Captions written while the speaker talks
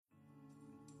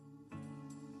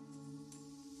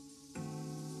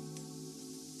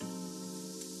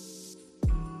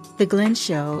The Glenn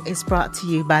Show is brought to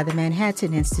you by the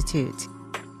Manhattan Institute.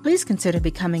 Please consider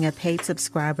becoming a paid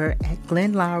subscriber at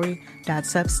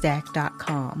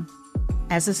glennlowry.substack.com.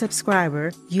 As a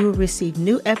subscriber, you will receive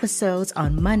new episodes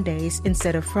on Mondays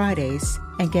instead of Fridays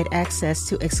and get access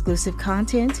to exclusive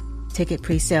content, ticket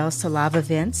pre-sales to live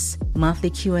events,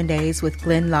 monthly Q&As with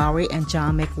Glenn Lowry and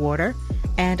John McWhorter,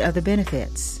 and other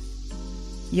benefits.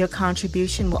 Your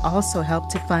contribution will also help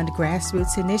to fund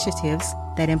grassroots initiatives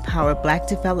that empower Black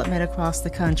development across the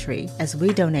country as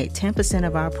we donate 10%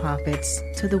 of our profits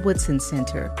to the Woodson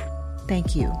Center.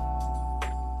 Thank you.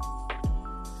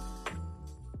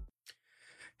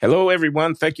 Hello,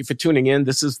 everyone. Thank you for tuning in.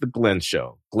 This is The Glenn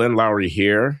Show. Glenn Lowry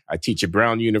here. I teach at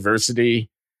Brown University,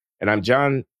 and I'm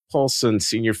John Paulson,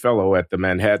 Senior Fellow at the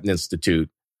Manhattan Institute.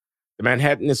 The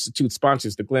Manhattan Institute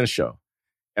sponsors The Glenn Show.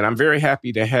 And I'm very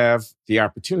happy to have the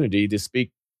opportunity to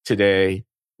speak today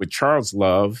with Charles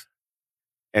Love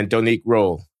and Donique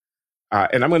Rolle.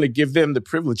 And I'm going to give them the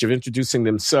privilege of introducing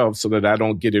themselves so that I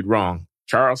don't get it wrong.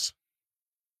 Charles?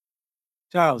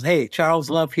 Hey, Charles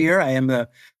Love here. I am the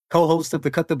co-host of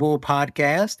the Cut the Bull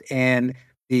podcast and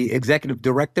the executive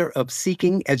director of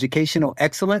Seeking Educational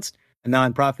Excellence, a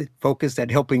nonprofit focused at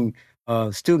helping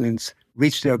students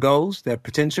reach their goals, their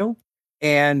potential,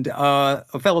 and a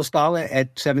fellow scholar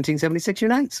at 1776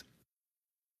 Unites.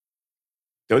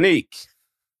 Donique.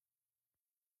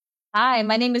 Hi,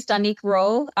 my name is Donique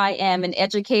Rolle. I am an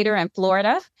educator in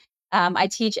Florida. I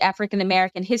teach African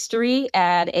American history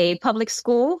at a public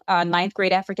school, ninth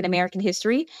grade African American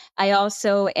history. I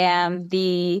also am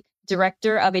the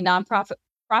director of a nonprofit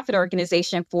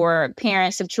organization for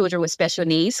parents of children with special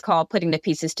needs called Putting the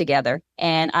Pieces Together.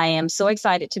 And I am so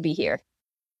excited to be here.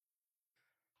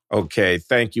 Okay,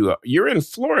 thank you. You're in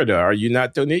Florida, are you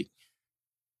not, Donique?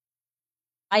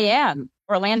 I am.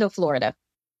 Orlando, Florida.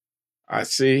 I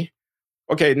see.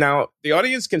 Okay, now the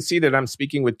audience can see that I'm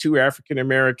speaking with two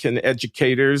African-American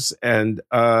educators, and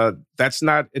that's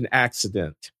not an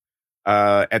accident.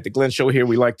 At the Glenn Show here,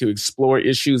 we like to explore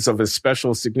issues of a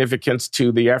special significance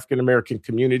to the African-American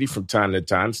community from time to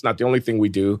time. It's not the only thing we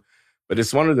do, but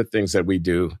it's one of the things that we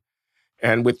do.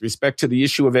 And with respect to the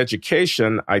issue of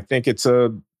education, I think it's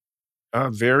a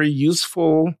very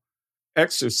useful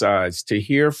exercise to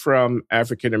hear from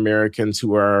African Americans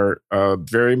who are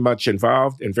very much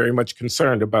involved and very much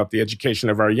concerned about the education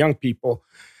of our young people,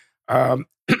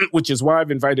 which is why I've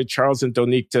invited Charles and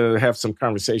Donique to have some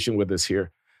conversation with us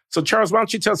here. So, Charles, why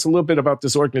don't you tell us a little bit about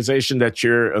this organization that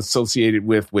you're associated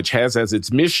with, which has as its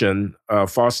mission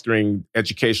fostering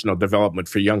educational development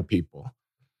for young people?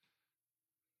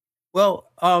 Well,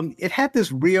 it had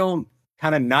this real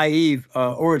kind of naive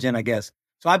origin, I guess.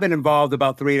 So I've been involved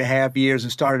about 3.5 years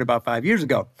and started about 5 years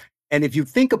ago. And if you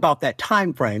think about that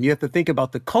time frame, you have to think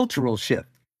about the cultural shift,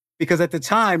 because at the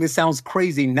time it sounds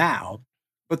crazy now,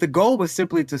 but the goal was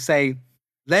simply to say,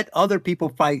 let other people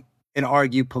fight and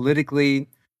argue politically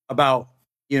about,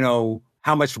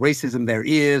 how much racism there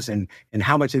is and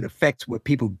how much it affects what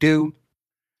people do.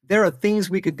 There are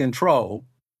things we could control.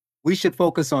 We should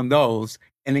focus on those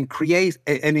and increase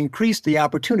the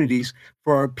opportunities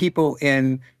for people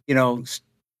in,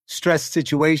 stress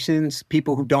situations,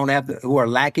 people who who are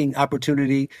lacking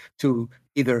opportunity to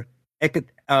either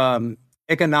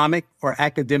economic or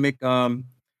academic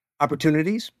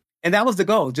opportunities. And that was the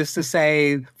goal, just to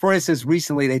say, for instance,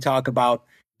 recently they talk about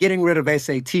getting rid of the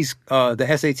SAT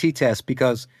test,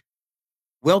 because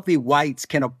wealthy whites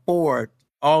can afford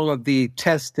all of the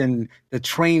tests and the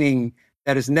training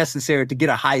that is necessary to get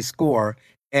a high score.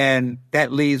 And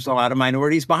that leaves a lot of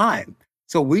minorities behind.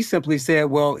 So we simply said,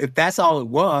 well, if that's all it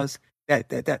was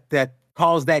that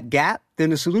caused that gap,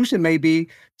 then the solution may be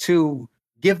to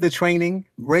give the training,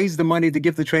 raise the money to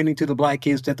give the training to the Black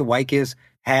kids that the white kids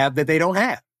have that they don't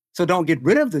have. So don't get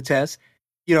rid of the test,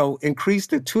 increase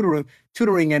the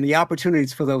tutoring and the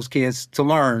opportunities for those kids to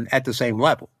learn at the same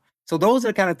level. So those are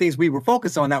the kind of things we were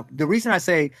focused on. Now, the reason I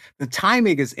say the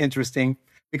timing is interesting,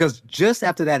 because just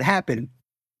after that happened,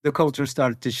 the culture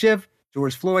started to shift.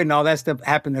 George Floyd and all that stuff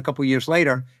happened a couple of years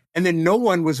later. And then no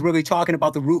one was really talking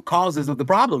about the root causes of the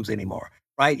problems anymore,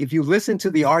 right? If you listen to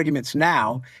the arguments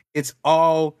now, it's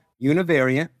all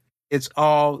univariate. It's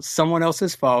all someone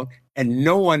else's fault. And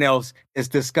no one else is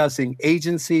discussing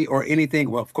agency or anything.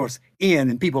 Well, of course, Ian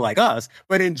and people like us,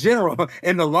 but in general,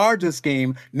 in the larger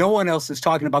scheme, no one else is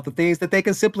talking about the things that they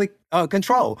can simply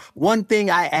control. One thing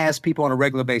I ask people on a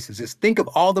regular basis is think of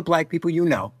all the Black people you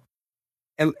know,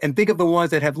 and think of the ones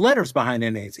that have letters behind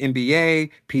their names, MBA,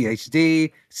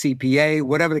 PhD, CPA,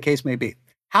 whatever the case may be.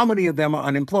 How many of them are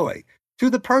unemployed?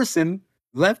 To the person,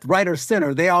 left, right, or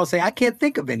center, they all say, I can't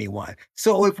think of anyone.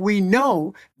 So if we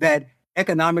know that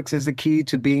economics is the key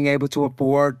to being able to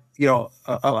afford,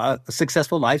 a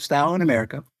successful lifestyle in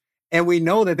America. And we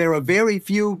know that there are very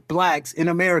few Blacks in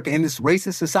America in this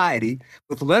racist society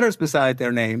with letters beside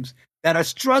their names that are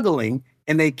struggling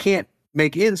and they can't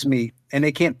make ends meet and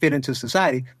they can't fit into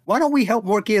society. Why don't we help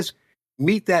more kids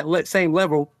meet that same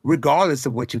level regardless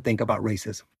of what you think about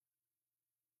racism?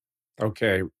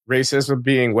 Okay. Racism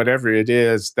being whatever it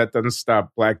is, that doesn't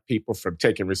stop Black people from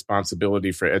taking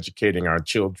responsibility for educating our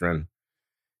children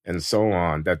and so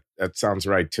on. That sounds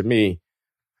right to me.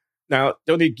 Now,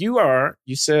 Donique,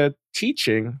 you said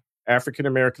teaching African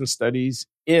American studies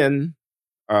in,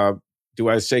 do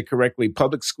I say correctly,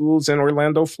 public schools in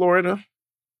Orlando, Florida?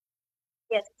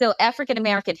 Yes. So African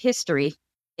American history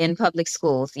in public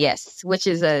schools, yes, which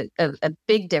is a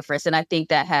big difference. And I think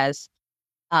that has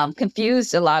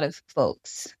confused a lot of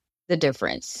folks, the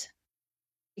difference.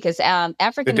 Because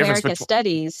African American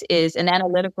studies is an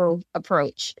analytical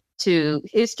approach to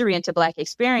history and to Black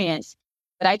experience.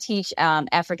 But I teach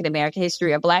African American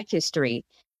history or Black history,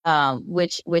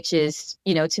 which is,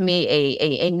 to me,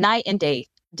 a night and day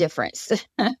difference.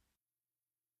 And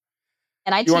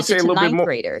I teach it to ninth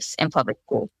graders in public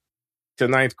school. To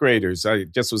ninth graders. I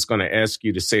just was going to ask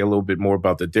you to say a little bit more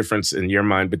about the difference in your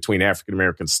mind between African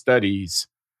American studies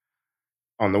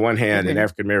on the one hand and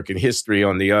African American history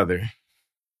on the other.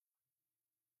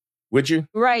 Would you?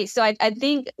 Right. So I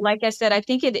think, like I said, I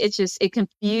think it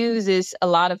confuses a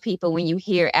lot of people when you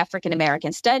hear African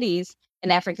American studies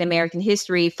and African American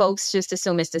history. Folks just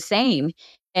assume it's the same,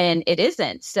 and it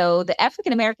isn't. So the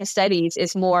African American studies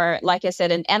is more, like I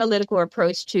said, an analytical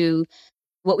approach to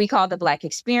what we call the Black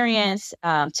experience,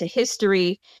 to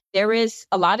history. There is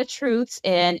a lot of truths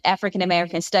in African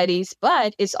American studies,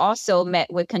 but it's also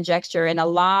met with conjecture and a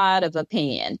lot of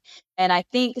opinion. And I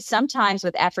think sometimes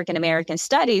with African American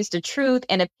studies, the truth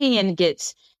and opinion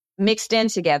gets mixed in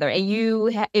together.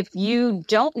 And if you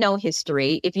don't know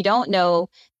history, if you don't know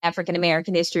African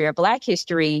American history or Black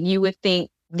history, you would think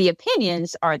the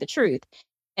opinions are the truth.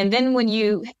 And then when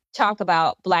you talk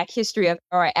about Black history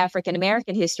or African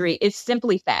American history, it's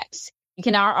simply facts. You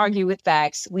cannot argue with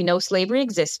facts. We know slavery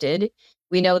existed.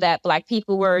 We know that Black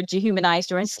people were dehumanized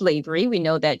during slavery. We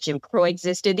know that Jim Crow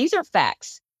existed. These are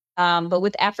facts. But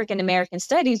with African American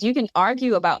studies, you can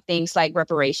argue about things like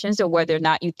reparations or whether or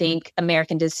not you think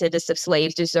American descendants of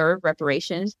slaves deserve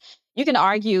reparations. You can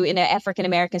argue in African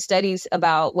American studies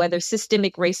about whether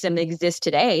systemic racism exists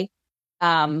today.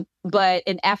 But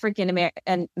in African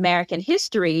American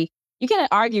history, you can't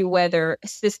argue whether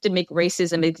systemic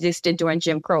racism existed during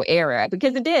Jim Crow era,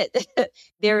 because it did.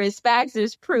 There is facts,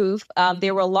 there's proof.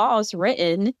 There were laws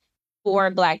written for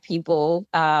Black people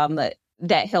that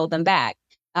held them back.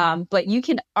 But you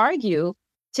can argue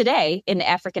today in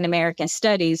African American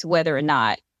studies whether or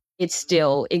not it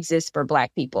still exists for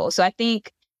Black people. So I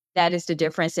think that is the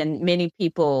difference, and many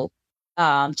people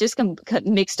just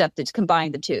mixed up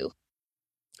combine the two.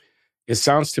 It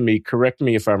sounds to me, correct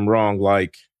me if I'm wrong,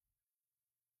 like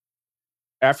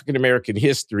African American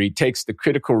history takes the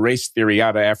critical race theory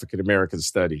out of African American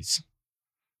studies.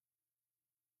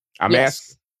 I'm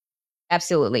asking.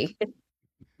 Absolutely.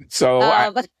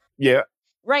 So, yeah.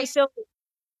 Right. So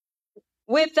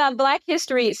with Black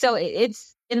history, so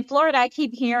it's in Florida, I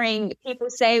keep hearing people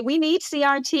say, we need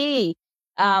CRT.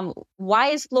 Why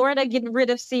is Florida getting rid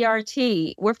of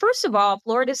CRT? Well, first of all,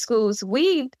 Florida schools,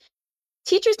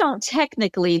 teachers don't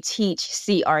technically teach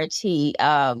CRT,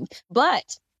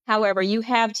 but however, you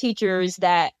have teachers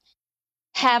that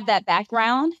have that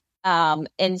background.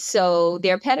 And so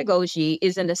their pedagogy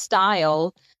is in the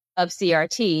style of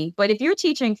CRT. But if you're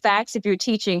teaching facts, if you're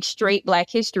teaching straight Black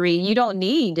history, you don't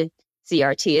need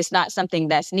CRT. It's not something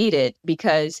that's needed,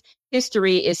 because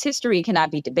history is history,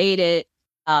 cannot be debated.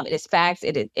 It is facts.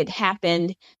 It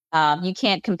happened. You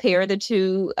can't compare the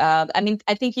two.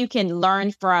 I think you can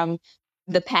learn from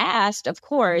the past, of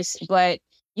course, but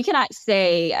you cannot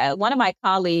say, one of my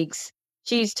colleagues,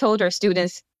 she's told her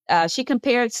students, she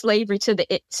compared slavery to the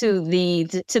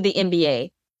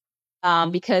NBA,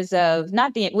 because of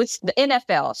the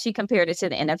NFL. She compared it to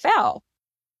the NFL.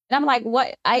 And I'm like,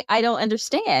 what? I don't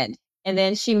understand. And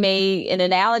then she made an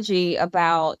analogy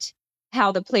about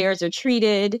how the players are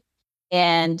treated,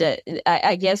 and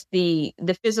I guess the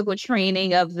physical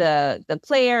training of the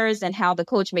players and how the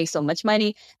coach makes so much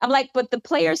money. I'm like, but the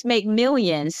players make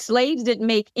millions. Slaves didn't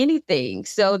make anything.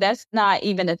 So that's not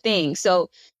even a thing. So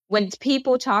when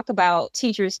people talk about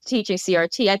teachers teaching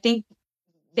CRT, I think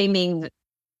they mean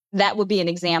that would be an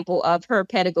example of her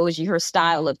pedagogy, her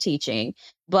style of teaching.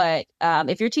 But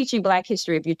if you're teaching Black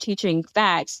history, if you're teaching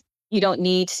facts, you don't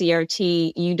need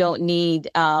CRT. You don't need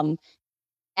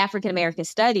African American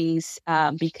studies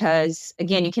because,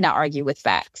 again, you cannot argue with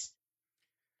facts.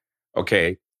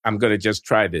 Okay, I'm going to just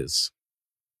try this.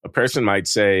 A person might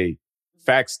say,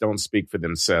 facts don't speak for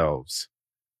themselves.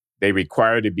 They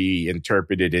require to be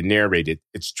interpreted and narrated.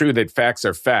 It's true that facts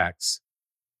are facts,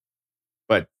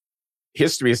 but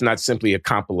history is not simply a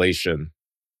compilation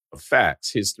of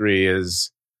facts. History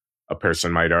is, a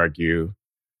person might argue,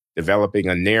 developing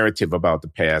a narrative about the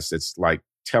past. It's like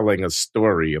telling a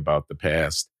story about the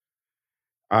past.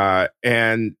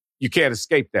 And you can't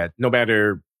escape that, no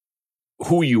matter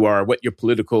who you are, what your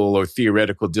political or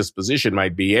theoretical disposition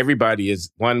might be. Everybody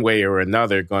is one way or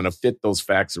another going to fit those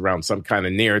facts around some kind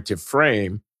of narrative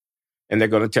frame, and they're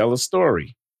going to tell a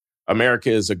story.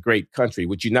 America is a great country.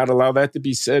 Would you not allow that to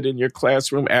be said in your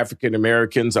classroom? African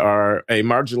Americans are a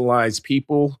marginalized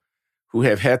people who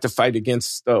have had to fight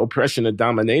against oppression and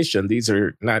domination. These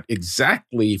are not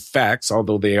exactly facts,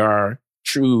 although they are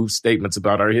true statements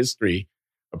about our history,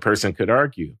 a person could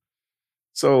argue.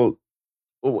 So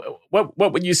what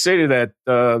would you say to that,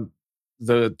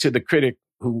 to the critic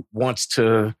who wants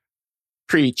to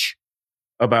preach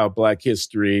about Black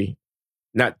history,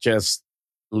 not just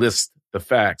list the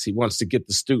facts? He wants to get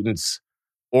the students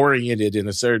oriented in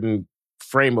a certain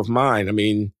frame of mind. I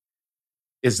mean,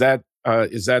 is that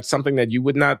something that you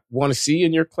would not want to see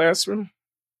in your classroom?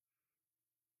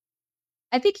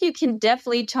 I think you can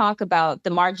definitely talk about the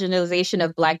marginalization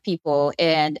of Black people.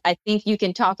 And I think you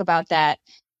can talk about that,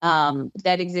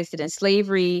 that existed in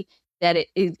slavery, that it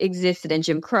existed in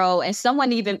Jim Crow. And some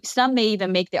may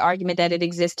even make the argument that it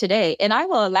exists today. And I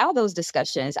will allow those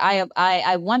discussions.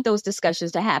 I want those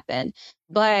discussions to happen.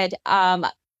 But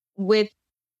I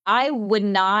would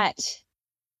not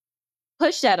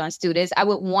push that on students. I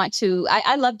would want to,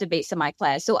 I love debates in my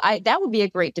class. So that would be a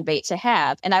great debate to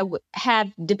have. And I would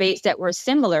have debates that were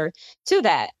similar to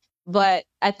that. But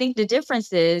I think the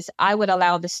difference is I would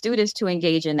allow the students to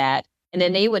engage in that. And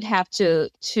then they would have to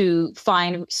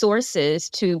find sources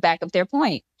to back up their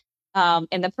point.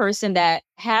 And the person that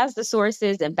has the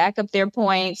sources and back up their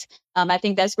points, I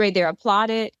think that's great. They're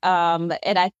applauded. And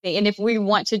if we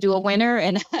want to do a winner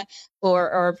and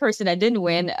or a person that didn't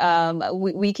win,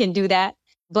 we can do that.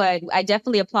 But I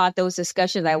definitely applaud those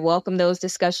discussions. I welcome those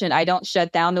discussions. I don't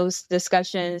shut down those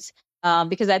discussions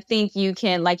because I think you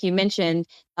can, like you mentioned,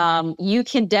 you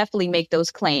can definitely make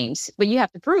those claims, but you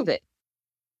have to prove it.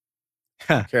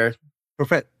 Okay.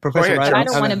 Professor, but I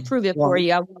don't want to prove it for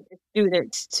you. I want the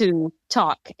students to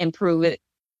talk and prove it.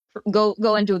 Go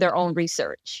and do their own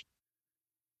research.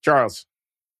 Charles.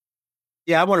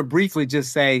 Yeah, I want to briefly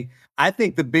just say, I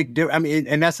think the big difference, I mean,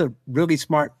 and that's a really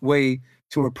smart way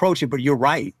to approach it, but you're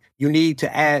right. You need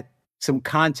to add some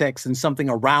context and something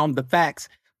around the facts.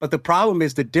 But the problem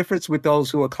is the difference with those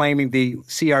who are claiming the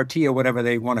CRT or whatever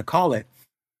they want to call it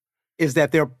is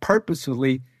that they're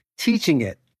purposefully teaching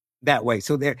it that way.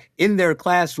 So they're in their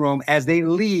classroom as they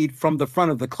lead from the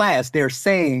front of the class, they're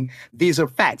saying these are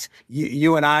facts.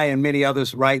 You and I and many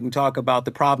others write and talk about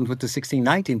the problems with the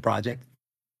 1619 Project.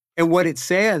 And what it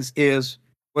says is,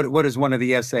 what is one of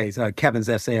the essays, Kevin's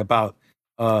essay about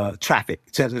traffic?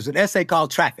 It says there's an essay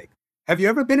called Traffic. Have you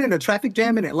ever been in a traffic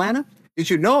jam in Atlanta? Did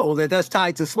you know that that's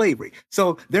tied to slavery?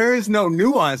 So there is no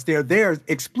nuance there. They're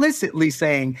explicitly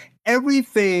saying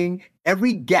everything,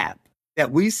 every gap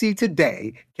that we see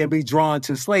today can be drawn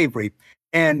to slavery.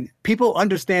 And people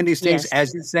understand these things, yes,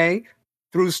 as you say,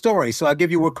 through stories. So I'll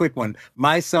give you a quick one.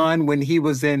 My son, when he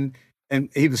was and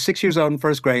he was 6 years old in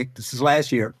first grade, this is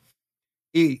last year,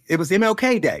 it was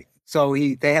MLK Day. So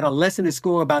they had a lesson in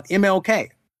school about MLK.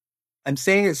 I'm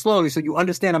saying it slowly so you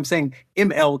understand I'm saying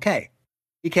MLK.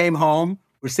 He came home,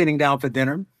 we're sitting down for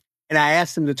dinner, and I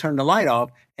asked him to turn the light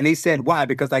off. And he said, why?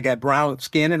 Because I got brown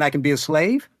skin and I can be a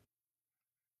slave?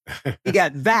 He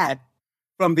got that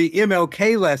from the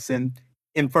MLK lesson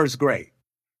in first grade.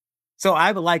 So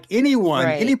I would like anyone,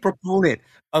 right, any proponent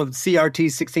of CRT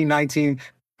 1619,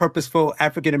 purposeful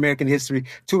African-American history,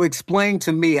 to explain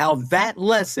to me how that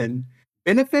lesson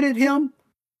benefited him,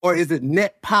 or is it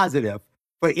net positive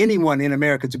for anyone in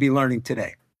America to be learning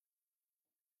today?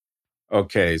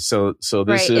 Okay, so this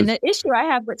right. is... And the issue I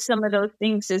have with some of those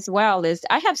things as well is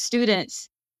I have students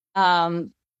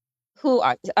who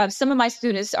are, some of my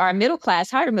students are middle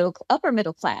class, upper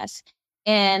middle class.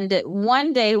 And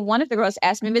one day, one of the girls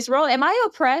asked me, Ms. Rolle, am I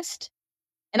oppressed?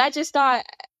 And I just thought,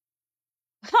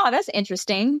 that's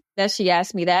interesting that she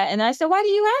asked me that. And I said, why do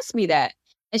you ask me that?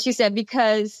 And she said,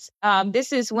 because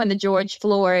this is when the George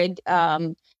Floyd,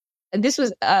 this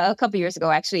was a couple years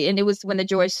ago, actually. And it was when the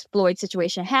George Floyd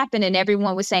situation happened and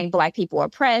everyone was saying Black people are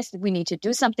oppressed. We need to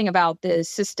do something about the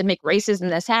systemic racism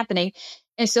that's happening.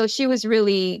 And so she was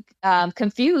really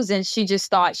confused, and she just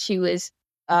thought she was,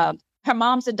 her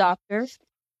mom's a doctor,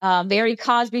 very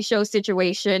Cosby Show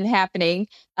situation happening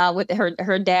with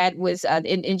her dad was an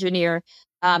engineer.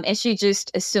 And she just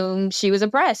assumed she was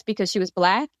oppressed because she was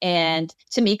Black, and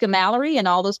Tamika Mallory and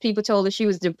all those people told her she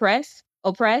was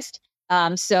oppressed.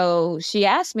 So she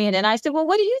asked me, and then I said, well,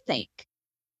 what do you think?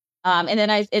 And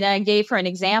then I gave her an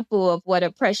example of what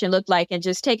oppression looked like, and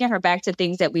just taking her back to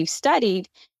things that we've studied.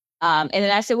 And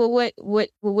then I said, well,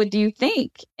 what do you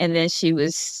think? And then she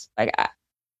was like,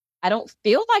 I don't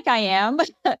feel like I am.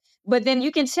 But then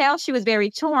you can tell she was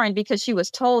very torn because she was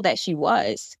told that she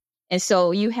was. And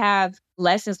so you have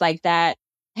lessons like that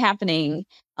happening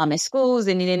in schools,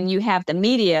 and then you have the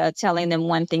media telling them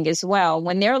one thing as well,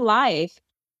 when their life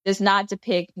does not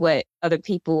depict what other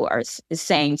people are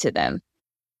saying to them.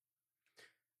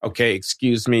 Okay,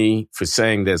 excuse me for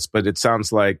saying this, but it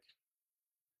sounds like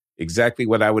exactly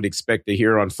what I would expect to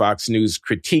hear on Fox News,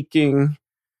 critiquing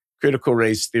critical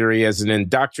race theory as an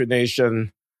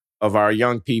indoctrination of our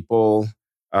young people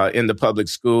in the public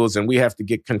schools, and we have to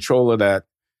get control of that.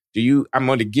 I'm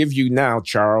going to give you now,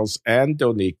 Charles and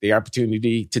Donique, the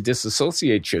opportunity to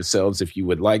disassociate yourselves, if you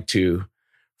would like to,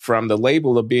 from the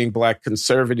label of being Black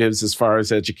conservatives as far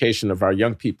as education of our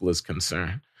young people is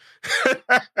concerned.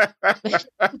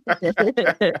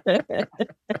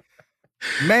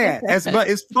 Man,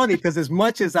 it's funny because as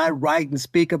much as I write and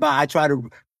speak about, I try to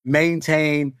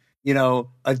maintain,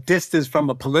 a distance from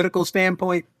a political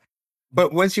standpoint.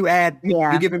 But once you add,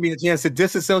 you're giving me a chance to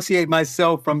disassociate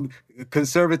myself from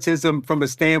conservatism from a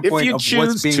standpoint of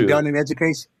what's being done in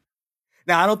education.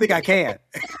 Now, I don't think I can.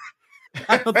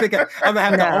 I don't think I'm going to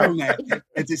have to own that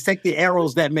and just take the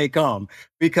arrows that may come,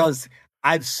 because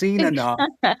I've seen enough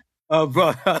of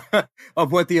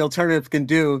what the alternative can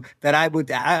do that I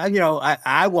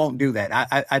won't do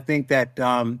that. I think that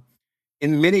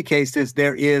in many cases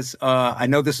there is, I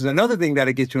know this is another thing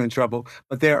that'll get you in trouble,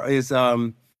 but there is,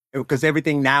 because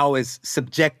everything now is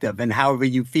subjective, and however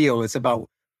you feel, it's about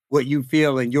what you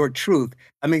feel and your truth.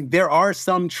 I mean, there are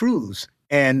some truths,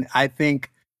 and I think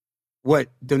what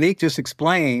Donique just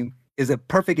explained is a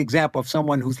perfect example of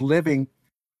someone who's living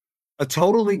a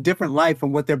totally different life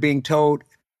from what they're being told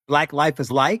Black life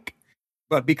is like.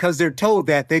 But because they're told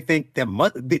that, they think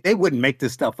that they wouldn't make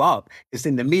this stuff up. It's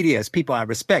in the media. It's people I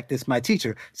respect. It's my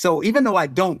teacher. So even though I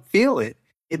don't feel it,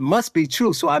 it must be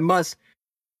true. So I must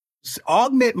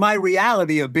augment my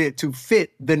reality a bit to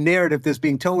fit the narrative that's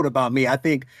being told about me. I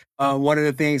think one of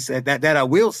the things that I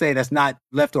will say that's not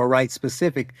left or right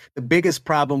specific, the biggest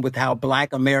problem with how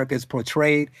Black America is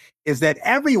portrayed is that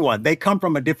they come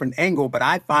from a different angle, but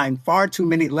I find far too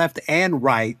many left and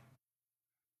right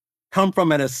come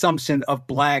from an assumption of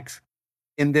Blacks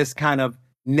in this kind of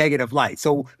negative light.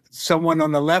 So someone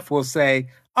on the left will say,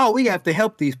 oh, we have to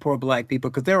help these poor Black people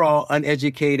because they're all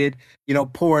uneducated,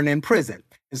 poor and in prison.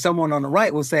 And someone on the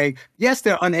right will say, yes,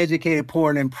 they're uneducated, poor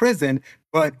and in prison,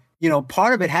 but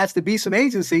part of it has to be some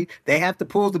agency. They have to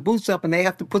pull the boots up, and they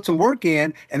have to put some work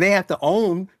in, and they have to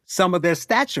own some of their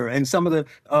stature and some of the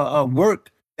work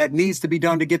that needs to be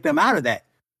done to get them out of that.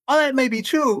 All that may be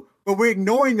true, but we're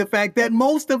ignoring the fact that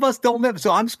most of us don't live.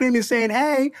 So I'm screaming saying,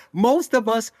 hey, most of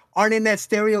us aren't in that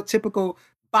stereotypical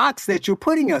box that you're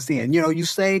putting us in. You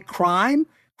say crime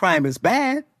is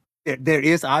bad. There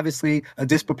is obviously a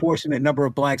disproportionate number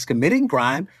of Blacks committing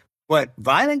crime, but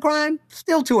violent crime,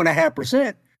 still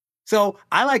 2.5%. So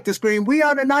I like to scream, we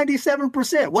are the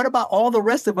 97%. What about all the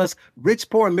rest of us, rich,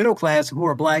 poor, and middle class, who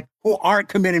are Black, who aren't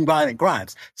committing violent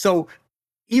crimes? So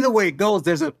either way it goes,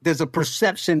 there's a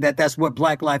perception that that's what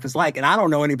Black life is like. And I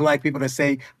don't know any Black people that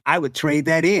say, I would trade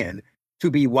that in to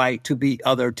be white, to be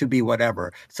other, to be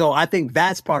whatever. So I think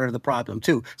that's part of the problem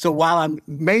too. So while I'm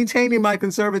maintaining my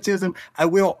conservatism, I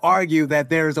will argue that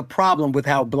there is a problem with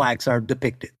how Blacks are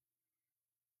depicted.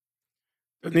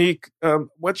 Donique,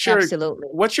 what's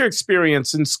your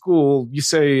experience in school? You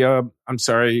say,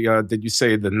 did you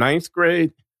say the 9th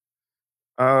grade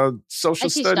social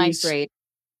studies? 9th grade.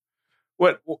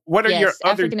 What are your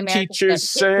other teachers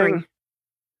saying?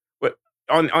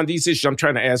 On these issues, I'm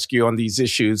trying to ask you on these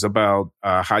issues about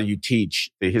how you teach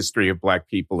the history of Black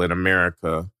people in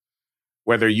America,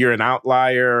 whether you're an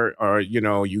outlier or,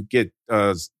 you get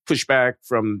pushback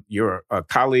from your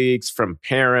colleagues, from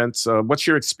parents. What's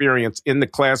your experience in the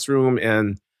classroom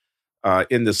and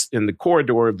in the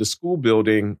corridor of the school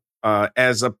building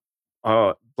as a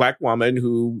Black woman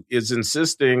who is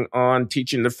insisting on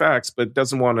teaching the facts, but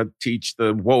doesn't want to teach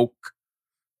the woke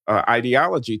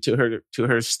ideology to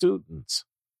her students?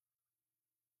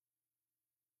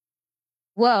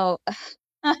 Well,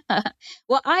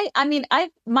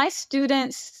 my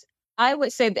students, I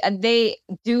would say that they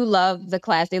do love the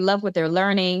class. They love what they're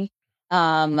learning.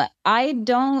 I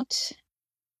don't.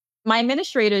 My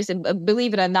administrators,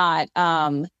 believe it or not,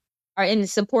 are in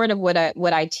support of what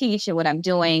I teach and what I'm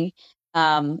doing.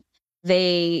 Um,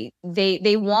 they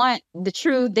want the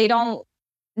truth. They don't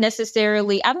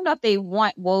necessarily. I don't know if they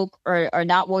want woke or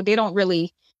not woke. They don't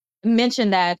really mention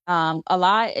that a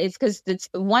lot. It's because it's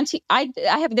I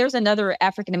have there's another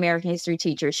African American history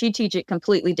teacher. She teaches it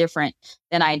completely different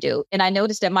than I do, and I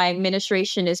noticed that my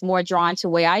administration is more drawn to the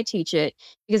way I teach it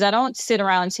because I don't sit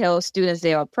around and tell students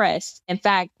they're oppressed. In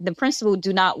fact, the principal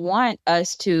do not want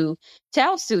us to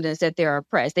tell students that they're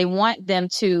oppressed. They want them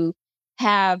to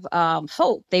have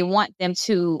hope. They want them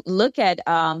to look at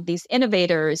these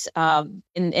innovators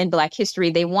in Black history.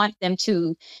 They want them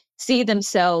to see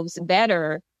themselves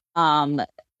better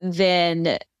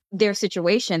than their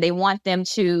situation. They want them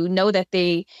to know that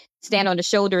they stand on the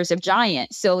shoulders of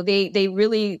giants. So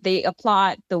they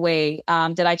applaud the way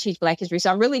that I teach Black history. So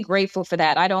I'm really grateful for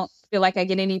that. I don't feel like I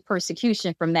get any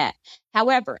persecution from that.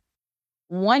 However,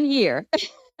 1 year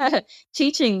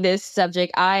teaching this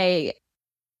subject, one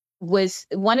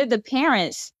of the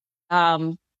parents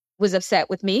was upset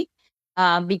with me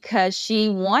because she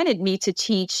wanted me to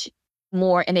teach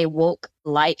more in a woke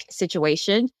like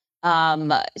situation.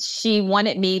 She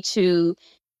wanted me to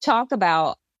talk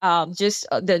about just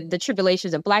the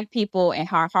tribulations of Black people and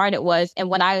how hard it was. And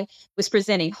when I was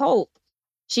presenting hope,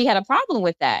 she had a problem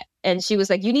with that. And she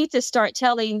was like, you need to start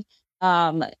telling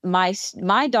my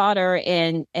daughter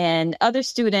and other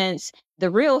students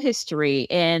the real history,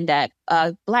 and that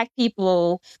Black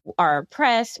people are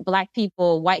oppressed. Black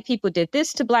people, white people did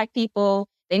this to Black people.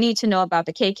 They need to know about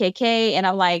the KKK. And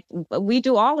I'm like, we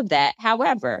do all of that.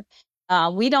 However,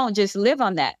 we don't just live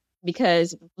on that,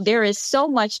 because there is so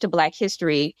much to Black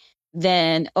history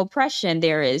than oppression.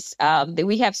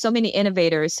 We have so many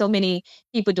innovators, so many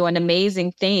people doing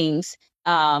amazing things.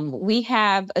 We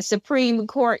have a Supreme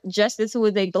Court justice who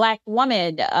is a Black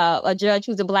woman, a judge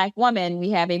who's a Black woman. We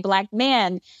have a Black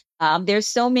man. There's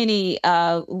so many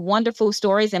wonderful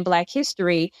stories in Black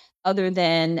history other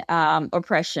than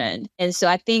oppression. And so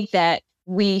I think that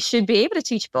we should be able to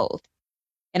teach both.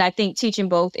 And I think teaching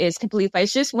both is completely fine.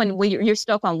 It's just when you're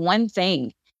stuck on one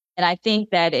thing. And I think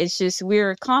that it's just,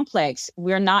 we're complex.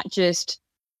 We're not just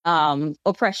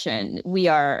oppression. We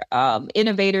are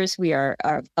innovators. We are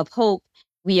of hope.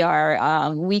 We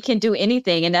can do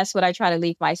anything. And that's what I try to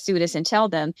leave my students and tell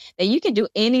them, that you can do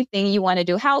anything you want to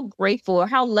do. How grateful or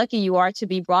how lucky you are to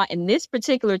be brought in this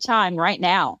particular time right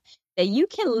now, that you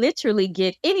can literally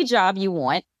get any job you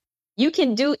want. You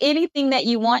can do anything that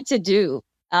you want to do.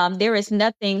 There is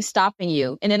nothing stopping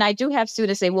you. And then I do have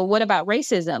students say, well, what about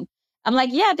racism? I'm like,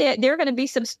 yeah, there are going to be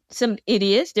some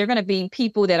idiots. There are going to be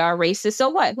people that are racist. So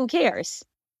what? Who cares?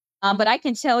 But I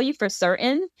can tell you for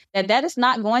certain that is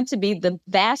not going to be the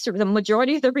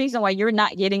majority of the reason why you're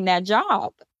not getting that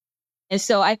job. And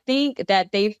so I think that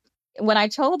when I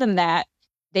told them that,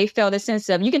 they felt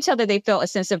you can tell that they felt a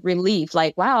sense of relief.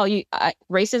 Like, wow,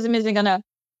 racism isn't going to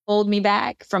hold me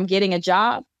back from getting a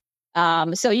job.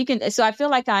 So I feel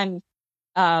like I'm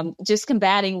just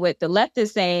combating what the left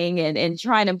is saying and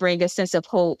trying to bring a sense of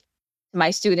hope to my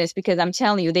students, because I'm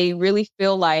telling you, they really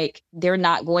feel like they're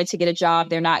not going to get a job.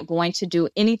 They're not going to do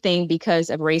anything because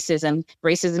of racism.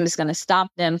 Racism is going to stop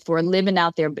them for living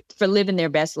their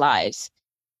best lives.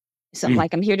 So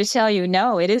I'm here to tell you,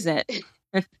 no, it isn't.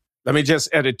 Let me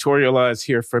just editorialize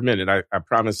here for a minute. I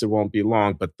promise it won't be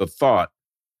long, but the thought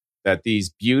that these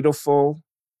beautiful,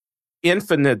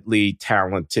 infinitely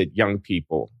talented young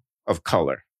people of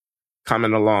color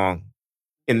coming along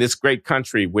in this great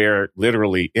country where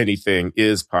literally anything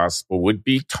is possible would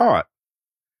be taught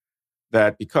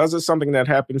that because of something that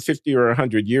happened 50 or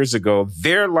 100 years ago,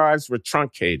 their lives were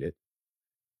truncated,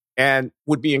 and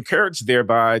would be encouraged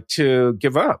thereby to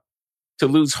give up, to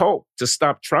lose hope, to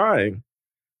stop trying.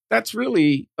 That's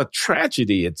really a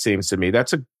tragedy, it seems to me.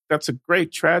 That's a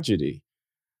great tragedy.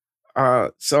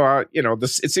 It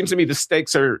seems to me the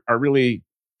stakes are really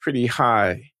pretty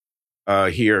high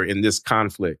here in this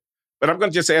conflict. But I'm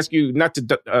going to just ask you not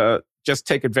to just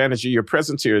take advantage of your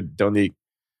presence here, Donique.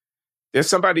 There's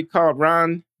somebody called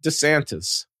Ron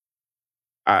DeSantis.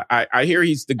 I hear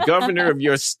he's the governor of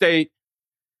your state.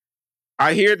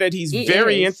 I hear that he's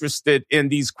very interested in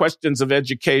these questions of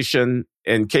education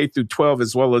in K through 12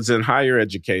 as well as in higher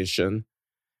education.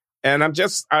 And I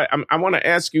want to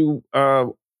ask you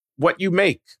what you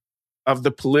make of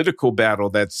the political battle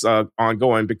that's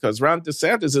ongoing, because Ron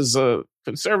DeSantis is a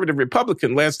conservative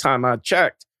Republican last time I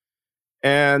checked.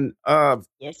 And,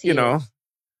 yes,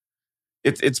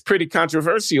 it's pretty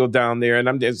controversial down there.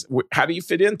 And how do you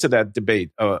fit into that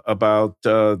debate about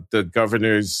the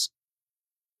governor's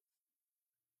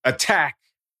attack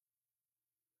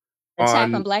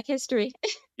on Black history?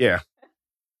 Yeah.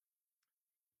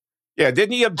 Yeah,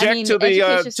 didn't he object to the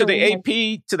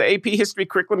AP history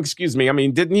curriculum? Excuse me. I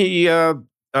mean, didn't he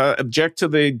object to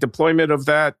the deployment of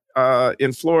that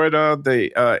in Florida,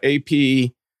 the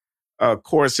AP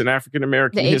course in African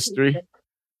American history?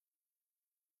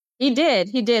 He did.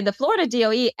 The Florida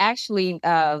DOE actually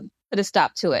put a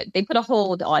stop to it. They put a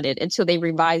hold on it until they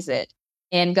revise it.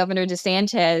 And Governor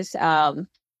DeSantis,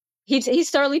 he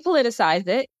certainly politicized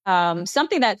it.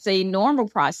 Something that's a normal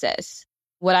process.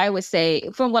 What I would say,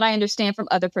 from what I understand from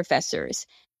other professors,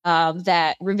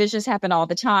 that revisions happen all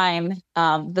the time.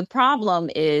 The problem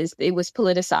is it was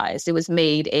politicized. It was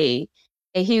made a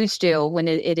huge deal when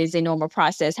it is a normal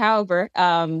process. However,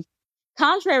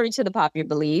 contrary to the popular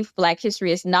belief, Black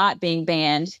history is not being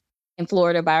banned in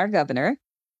Florida by our governor.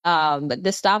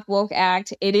 The Stop Woke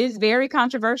Act, it is very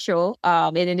controversial,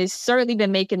 and it has certainly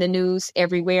been making the news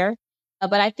everywhere.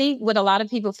 But I think what a lot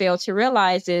of people fail to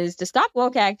realize is the Stop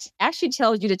Woke Act actually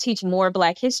tells you to teach more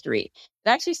Black history. It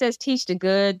actually says teach the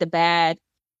good, the bad,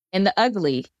 and the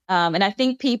ugly. And I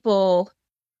think people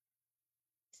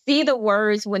see the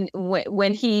words when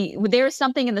there's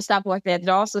something in the Stop Woke Act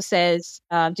that also says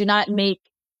do not make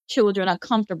children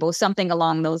uncomfortable, something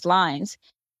along those lines.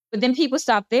 But then people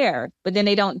stop there, but then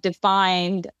they don't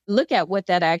look at what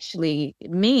that actually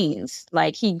means.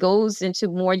 Like he goes into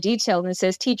more detail and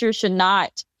says teachers should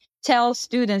not tell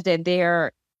students that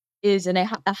there is a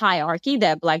hierarchy,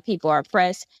 that Black people are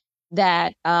oppressed,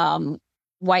 that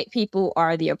white people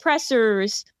are the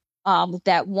oppressors,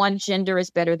 that one gender is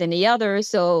better than the other.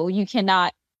 So you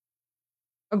cannot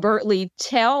overtly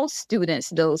tell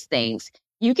students those things.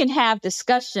 You can have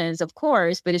discussions, of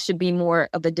course, but it should be more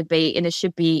of a debate and it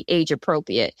should be age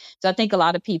appropriate. So I think a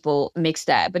lot of people mix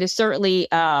that, but it certainly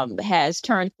has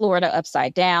turned Florida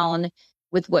upside down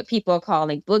with what people are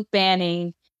calling book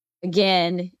banning.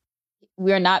 Again,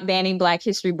 we are not banning Black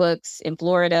history books in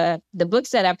Florida. The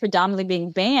books that are predominantly being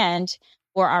banned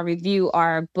for our review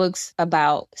are books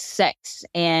about sex,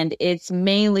 and it's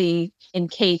mainly in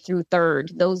K through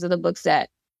third. Those are the books that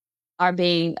are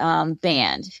being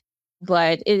banned.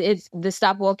 But it's the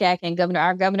Stop Woke Act, and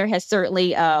our governor has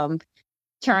certainly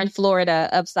turned Florida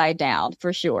upside down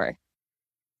for sure.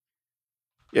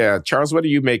 Yeah, Charles, what do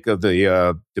you make of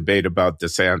the debate about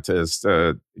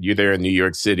DeSantis? You're there in New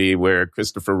York City, where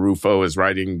Christopher Rufo is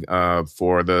writing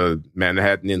for the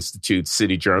Manhattan Institute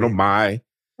City Journal. My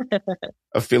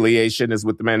affiliation is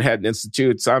with the Manhattan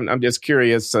Institute, so I'm just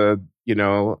curious.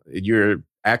 You're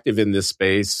active in this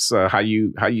space. How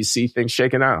you see things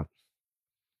shaking out?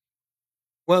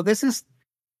 Well, this is,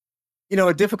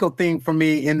 a difficult thing for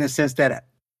me in the sense that,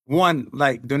 one,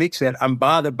 like Donique said, I'm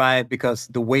bothered by it because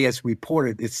the way it's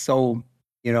reported is so,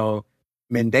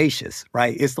 mendacious,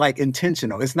 right? It's like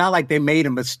intentional. It's not like they made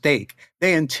a mistake.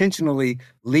 They intentionally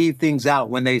leave things out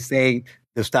when they say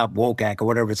the Stop Woke Act or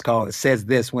whatever it's called. It says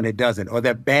this when it doesn't, or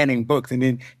they're banning books. And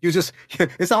then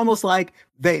it's almost like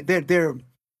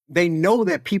they know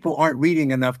that people aren't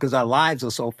reading enough because our lives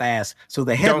are so fast. So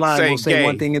the headline will say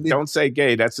one thing. And then, don't say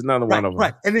gay. That's another one of them.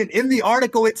 Right. And then in the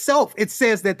article itself, it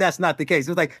says that that's not the case.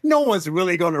 It's like, no one's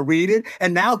really going to read it.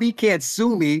 And now he can't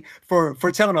sue me for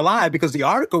telling a lie because the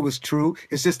article was true.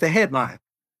 It's just a headline.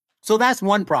 So that's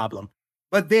one problem.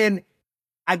 But then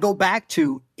I go back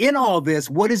to, in all this,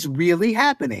 what is really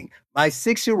happening? My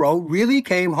 6-year-old really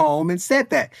came home and said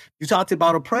that. You talked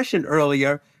about oppression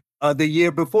earlier. The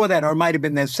year before that, or it might have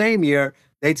been that same year,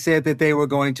 they'd said that they were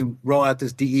going to roll out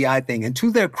this DEI thing. And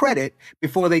to their credit,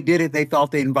 before they did it, they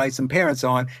thought they'd invite some parents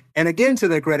on. And again, to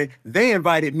their credit, they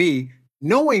invited me,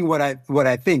 knowing what I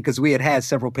think, because we had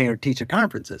several parent-teacher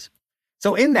conferences.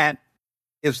 So in that,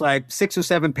 it's like 6 or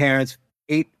 7 parents,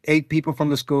 eight people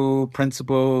from the school,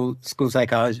 principal, school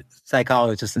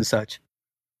psychologists and such.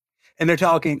 And they're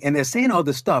talking, and they're saying all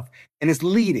this stuff, and it's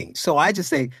leading. So I just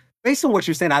say, based on what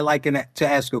you're saying, I like to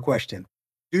ask you a question.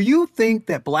 Do you think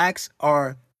that Blacks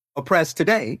are oppressed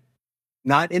today?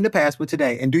 Not in the past, but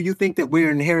today. And do you think that we're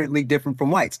inherently different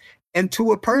from whites? And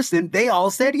to a person, they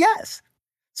all said yes.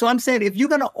 So I'm saying, if you're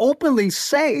going to openly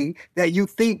say that you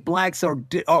think Blacks are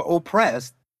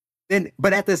oppressed, then,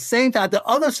 but at the same time, the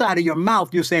other side of your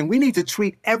mouth, you're saying we need to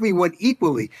treat everyone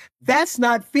equally. That's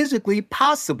not physically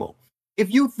possible.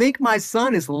 If you think my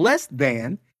son is less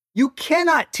than, you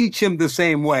cannot teach him the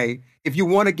same way if you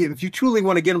truly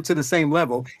want to get him to the same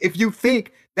level, if you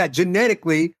think that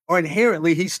genetically or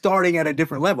inherently he's starting at a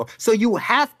different level. So you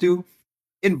have to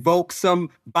invoke some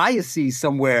biases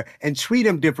somewhere and treat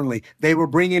them differently. They were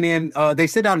bringing in, they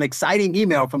sent out an exciting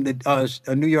email from the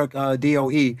New York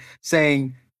DOE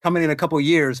saying, coming in a couple of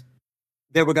years,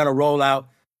 they were going to roll out,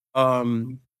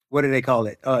 what do they call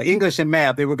it? English and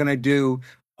math. They were going to do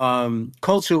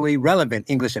culturally relevant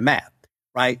English and math,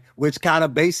 right? Which kind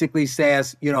of basically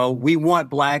says, we want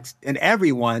Blacks and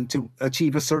everyone to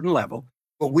achieve a certain level.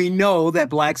 But we know that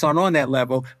Blacks aren't on that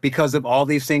level because of all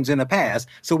these things in the past.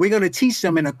 So we're going to teach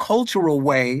them in a cultural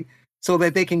way so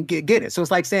that they can get it. So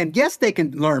it's like saying, yes, they can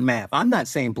learn math. I'm not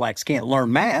saying Blacks can't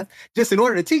learn math. Just in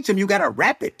order to teach them, you got to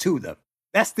rap it to them.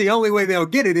 That's the only way they'll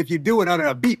get it if you do it under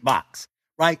a beatbox,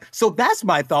 right? So that's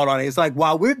my thought on it. It's like,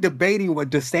 while we're debating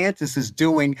what DeSantis is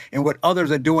doing and what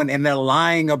others are doing, and they're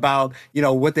lying about,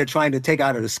 what they're trying to take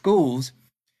out of the schools,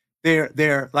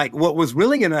 they're like, what was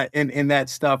really in that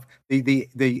stuff,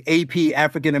 the AP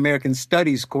African American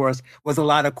Studies course, was a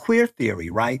lot of queer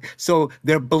theory, right? So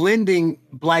they're blending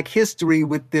Black history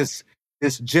with this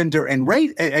gender and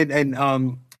race and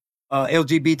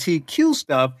LGBTQ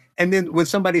stuff. And then when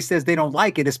somebody says they don't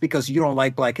like it, it's because you don't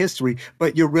like Black history,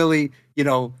 but you're really,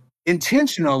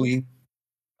 intentionally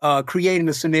creating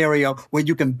a scenario where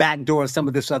you can backdoor some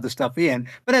of this other stuff in.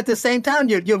 But at the same time,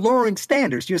 you're lowering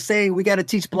standards. You're saying we got to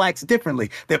teach Blacks differently.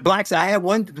 That Blacks, I had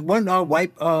one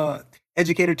white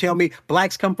educator tell me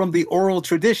Blacks come from the oral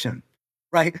tradition,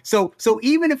 right? So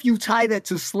even if you tie that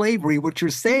to slavery, what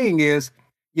you're saying is,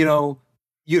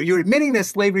 you're admitting that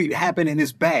slavery happened and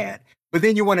is bad, but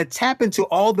then you want to tap into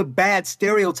all the bad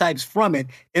stereotypes from it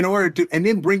in order to, and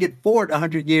then bring it forward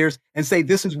 100 years and say,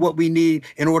 this is what we need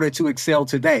in order to excel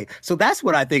today. So that's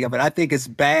what I think of it. I think it's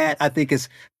bad. I think it's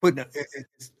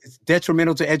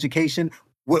detrimental to education.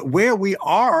 Where we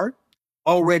are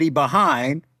already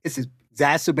behind, it's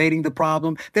exacerbating the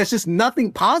problem. There's just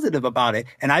nothing positive about it.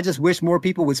 And I just wish more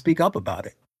people would speak up about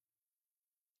it.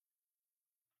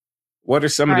 What are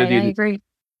some of I the... agree.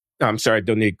 I'm sorry,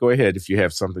 Donique, go ahead if you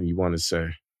have something you want to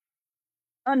say.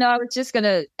 Oh, no, I was just going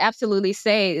to absolutely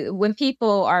say, when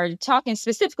people are talking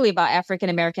specifically about African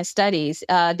American studies,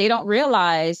 they don't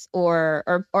realize or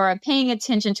are paying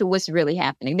attention to what's really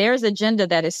happening. There's an agenda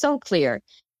that is so clear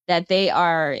that they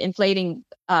are inflating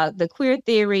the queer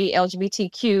theory,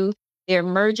 LGBTQ. They're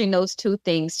merging those two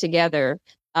things together.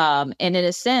 And in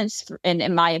a sense, and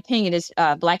in my opinion, is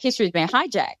Black history has been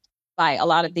hijacked by a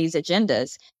lot of these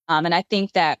agendas. And I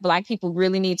think that Black people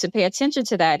really need to pay attention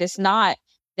to that. It's not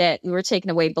that we're taking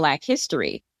away Black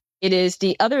history. It is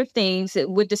the other things that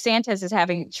what DeSantis is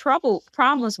having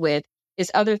problems with is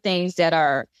other things that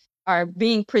are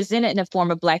being presented in the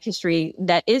form of Black history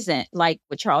that isn't, like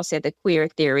what Charles said, the queer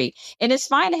theory. And it's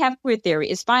fine to have queer theory.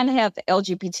 It's fine to have the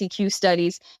LGBTQ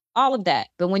studies, all of that.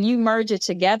 But when you merge it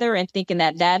together and thinking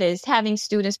that is having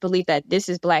students believe that this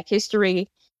is Black history,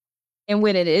 and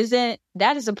when it isn't,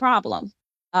 that is a problem.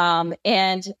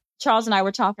 And Charles and I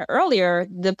were talking earlier,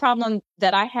 the problem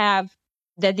that I have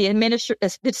that the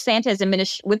DeSantis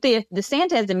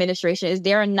administration is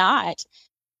they're not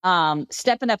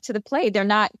stepping up to the plate. They're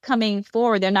not coming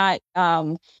forward. They're not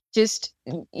they're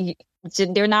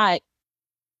not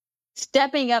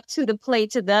stepping up to the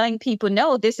plate to letting people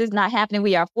know this is not happening.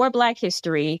 We are for Black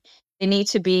history. They need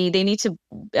to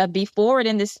be forward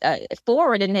in this,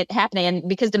 forward in it happening. And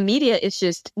because the media is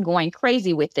just going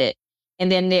crazy with it. And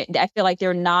then I feel like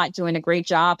they're not doing a great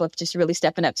job of just really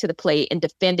stepping up to the plate and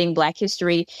defending Black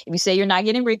history. If you say you're not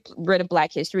getting rid of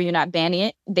Black history, you're not banning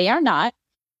it. They are not.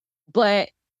 But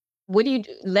what do you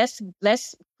do? Let's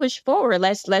push forward.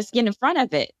 Let's get in front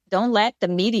of it. Don't let the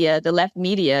media, the left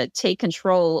media, take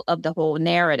control of the whole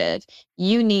narrative.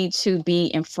 You need to be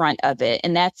in front of it.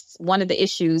 And that's one of the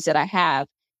issues that I have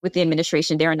with the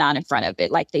administration. They're not in front of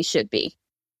it like they should be.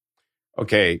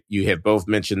 Okay, you have both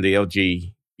mentioned the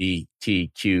LGBTQIA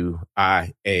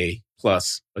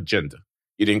plus agenda.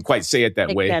 You didn't quite say it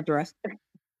that way.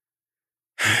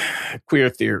 Queer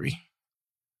theory.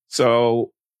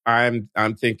 So I'm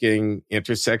thinking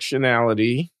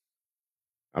intersectionality.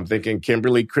 I'm thinking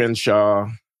Kimberly Crenshaw.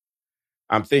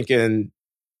 I'm thinking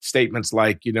statements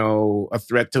like, a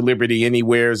threat to liberty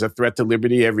anywhere is a threat to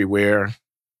liberty everywhere.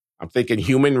 I'm thinking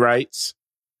human rights.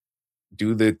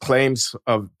 Do the claims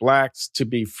of Blacks to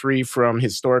be free from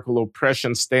historical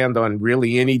oppression stand on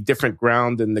really any different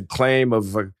ground than the claim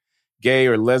of a gay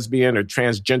or lesbian or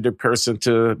transgender person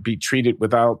to be treated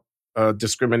without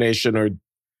discrimination or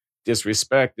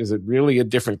disrespect? Is it really a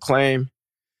different claim?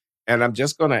 And I'm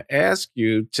just going to ask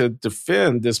you to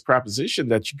defend this proposition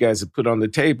that you guys have put on the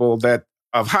table that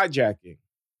of hijacking.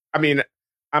 I mean,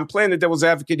 I'm playing the devil's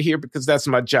advocate here because that's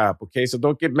my job. Okay, so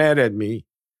don't get mad at me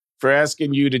for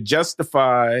asking you to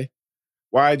justify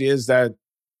why it is that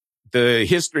the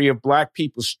history of Black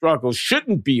people's struggle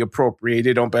shouldn't be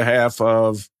appropriated on behalf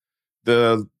of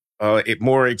the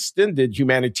more extended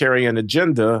humanitarian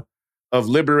agenda of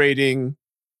liberating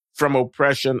from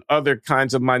oppression other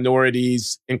kinds of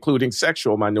minorities, including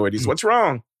sexual minorities. What's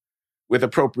wrong with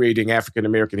appropriating African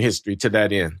American history to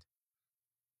that end?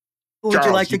 Who would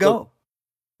you like to go?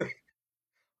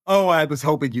 Oh, I was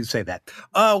hoping you'd say that.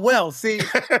 Well,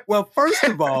 first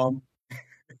of all,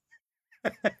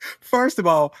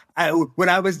 when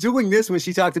I was doing this, when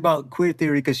she talked about queer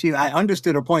theory, because I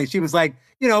understood her point. She was like,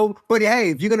 but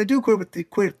hey, if you're going to do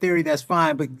queer theory, that's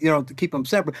fine, but, to keep them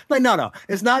separate. Like, no,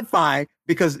 it's not fine,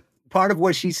 because part of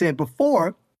what she said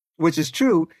before, which is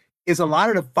true, is a lot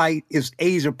of the fight is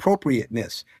age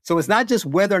appropriateness. So it's not just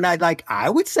whether or not, like, I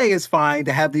would say it's fine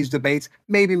to have these debates,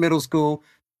 maybe middle school,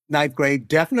 ninth grade,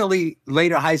 definitely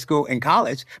later high school and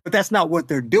college, but that's not what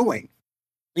they're doing.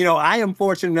 I am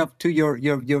fortunate enough to your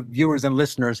viewers and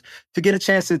listeners to get a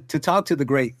chance to talk to the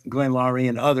great Glenn Loury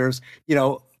and others.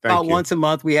 About once a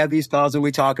month, we have these calls and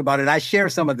we talk about it. I share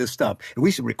some of this stuff, and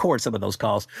we should record some of those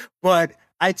calls. But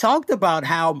I talked about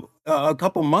how a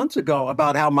couple months ago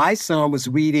about how my son was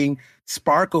reading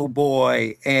Sparkle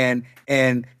Boy and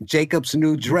Jacob's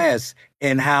New Dress,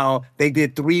 and how they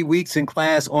did 3 weeks in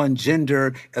class on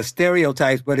gender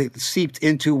stereotypes, but it seeped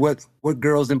into what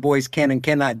girls and boys can and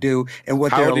cannot do, and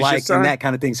what they're like, and that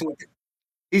kind of thing. So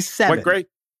he's 7. What grade?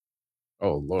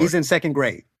 Oh, Lord. He's in 2nd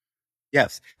grade.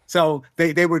 Yes. So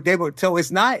they were. So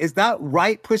it's not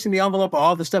right pushing the envelope of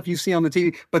all the stuff you see on the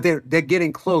TV, but they're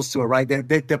getting close to it, right? They're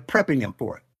prepping them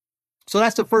for it. So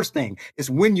that's the first thing, is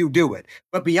when you do it.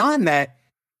 But beyond that,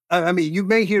 you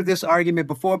may hear this argument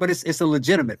before, but it's a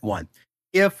legitimate one.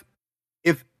 If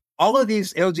all of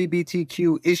these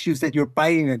LGBTQ issues that you're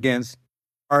fighting against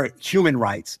are human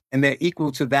rights and they're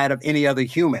equal to that of any other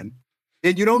human,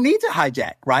 then you don't need to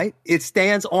hijack, right? It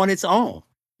stands on its own.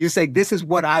 You say, this is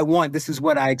what I want, this is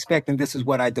what I expect, and this is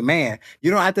what I demand. You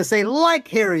don't have to say, like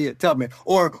Harriet Tubman,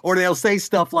 or they'll say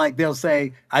stuff like, they'll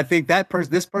say, I think this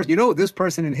person, this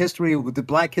person in history, with the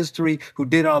Black history, who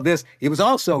did all this, he was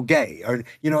also gay. Or,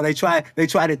 they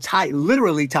try to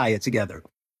literally tie it together.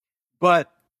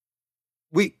 But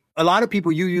a lot of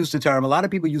people use the term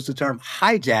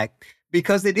hijack,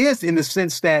 because it is, in the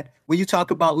sense that when you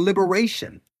talk about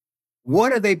liberation,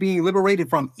 what are they being liberated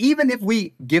from? Even if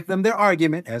we give them their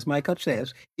argument, as my cup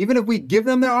says, even if we give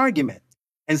them their argument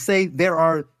and say there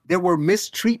were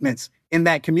mistreatments in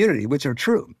that community, which are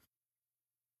true.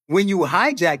 When you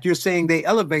hijack, you're saying they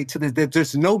elevate to that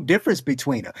there's no difference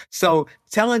between them. So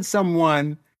telling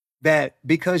someone that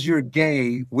because you're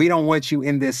gay, we don't want you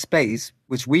in this space,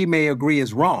 which we may agree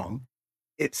is wrong,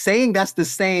 it's saying that's the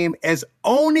same as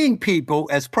owning people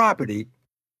as property,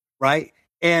 right?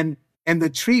 And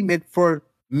the treatment for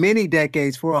many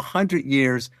decades, for 100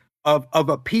 years of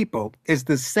a people is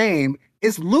the same,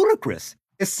 is ludicrous.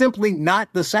 It's simply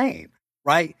not the same,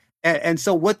 right? And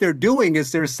so what they're doing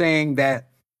is they're saying that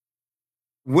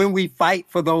when we fight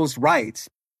for those rights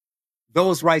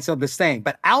are the same.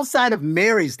 But outside of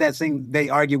marriage, that thing they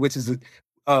argue, which is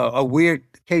a weird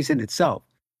case in itself,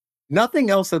 nothing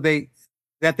else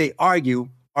that they argue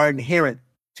are inherent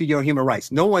to your human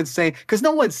rights. No one's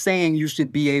saying you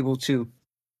should be able to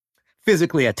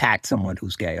physically attack someone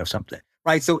who's gay or something,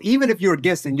 right? So even if you're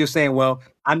against it and you're saying, well,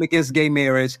 I'm against gay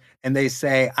marriage, and they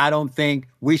say, I don't think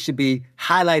we should be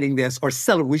highlighting this or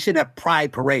celebrate. We shouldn't have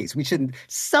pride parades. We shouldn't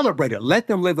celebrate it. Let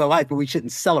them live their life, but we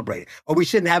shouldn't celebrate it. Or we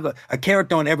shouldn't have a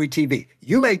character on every TV.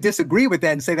 You may disagree with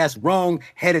that and say that's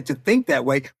wrong-headed to think that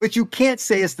way, but you can't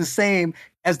say it's the same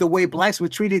as the way Blacks were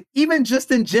treated, even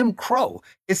just in Jim Crow.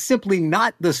 It's simply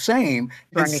not the same.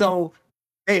 Right. And so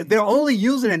they're only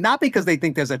using it not because they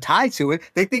think there's a tie to it.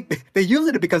 They think they're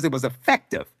using it because it was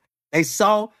effective. They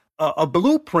saw a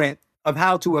blueprint of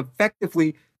how to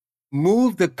effectively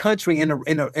move the country in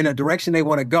a direction they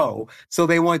want to go. So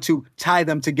they want to tie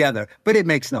them together, but it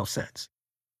makes no sense.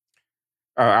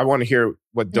 I want to hear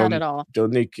what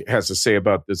Donique has to say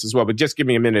about this as well. But just give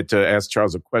me a minute to ask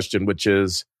Charles a question, which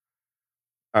is,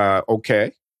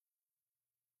 okay,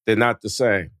 they're not the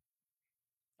same.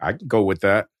 I can go with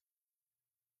that.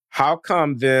 How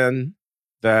come then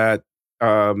that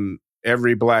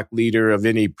every Black leader of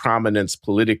any prominence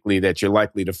politically that you're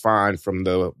likely to find from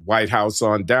the White House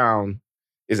on down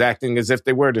is acting as if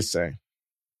they were the same?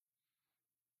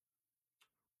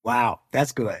 Wow,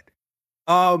 that's good.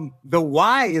 The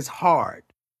why is hard.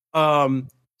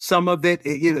 Some of it,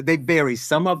 they vary.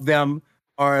 Some of them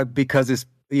are because it's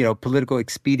political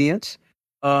expedience.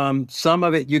 Some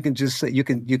of it you can just say, you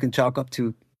can chalk up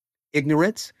to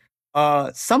ignorance.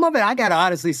 Some of it, I gotta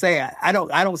honestly say, I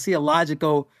don't see a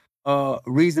logical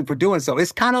reason for doing so.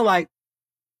 It's kind of like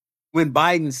when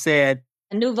Biden said,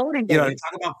 A new voting they day.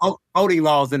 talk about voting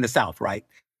laws in the South, right?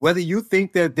 Whether you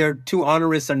think that they're too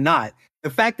onerous or not, the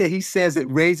fact that he says it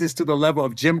raises to the level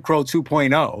of Jim Crow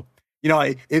 2.0,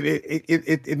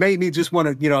 it made me just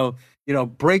want to,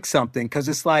 break something, because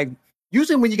it's like,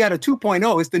 usually when you got a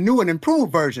 2.0, it's the new and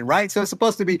improved version, right? So it's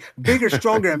supposed to be bigger,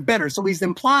 stronger, and better. So he's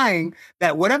implying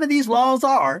that whatever these laws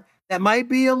are, that might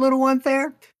be a little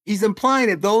unfair, he's implying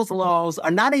that those laws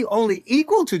are not only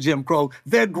equal to Jim Crow,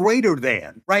 they're greater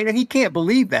than, right? And he can't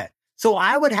believe that. So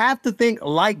I would have to think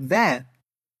like that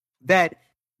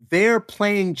they're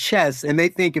playing chess, and they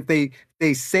think if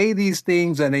they say these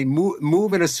things and they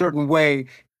move in a certain way,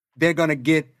 they're going to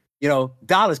get,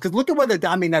 dollars. Because look at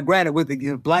now granted,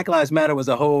 with Black Lives Matter was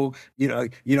a whole,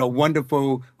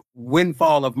 wonderful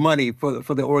windfall of money for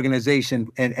the organization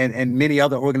and many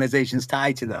other organizations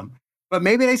tied to them. But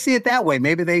maybe they see it that way.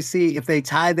 Maybe they see if they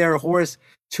tie their horse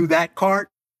to that cart,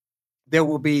 there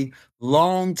will be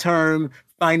long-term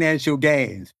financial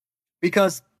gains,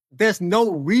 because there's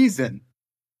no reason.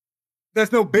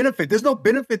 There's no benefit. There's no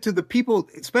benefit to the people,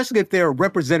 especially if they're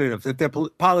representatives, if they're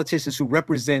politicians who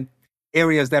represent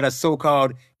areas that are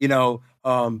so-called,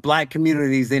 Black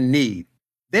communities in need.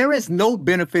 There is no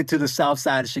benefit to the South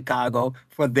Side of Chicago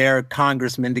for their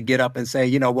congressmen to get up and say,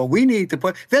 we need to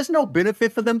put, there's no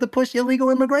benefit for them to push illegal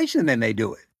immigration, then they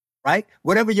do it, right?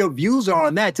 Whatever your views are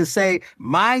on that, to say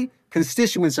my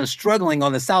constituents are struggling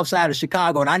on the South Side of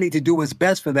Chicago and I need to do what's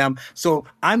best for them. So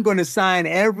I'm going to sign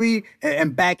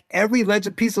and back every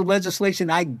piece of legislation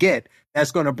I get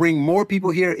that's going to bring more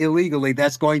people here illegally,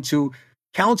 that's going to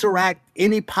counteract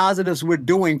any positives we're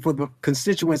doing for the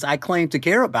constituents I claim to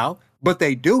care about, but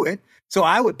they do it. So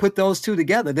I would put those two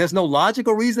together. There's no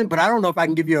logical reason, but I don't know if I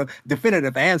can give you a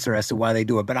definitive answer as to why they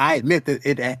do it. But I admit that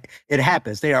it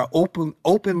happens. They are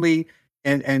openly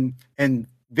and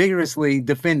vigorously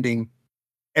defending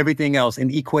everything else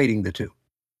and equating the two.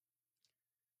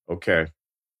 Okay.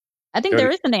 I think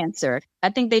there is an answer. I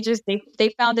think they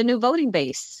found a new voting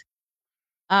base.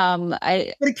 But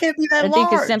it can't be that large. I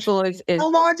think as simple as how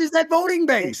large is that voting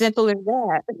base? Simple as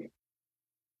that.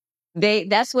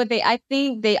 I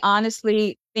think they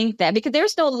honestly think that, because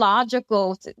there's no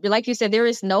logical, like you said, there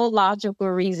is no logical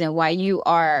reason why you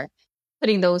are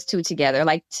putting those two together.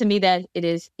 Like, to me, that it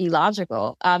is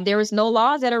illogical. There is no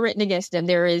laws that are written against them.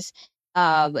 There is,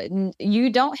 you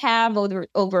don't have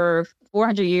over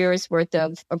 400 years worth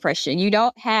of oppression. You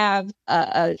don't have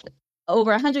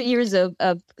over 100 years of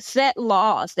set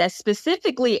laws that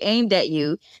specifically aimed at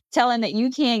you, telling that you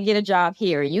can't get a job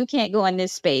here, you can't go in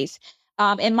this space.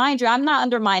 And mind you, I'm not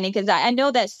undermining, because I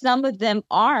know that some of them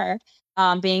are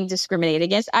being discriminated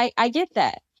against. I get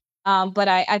that. But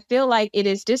I feel like it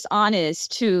is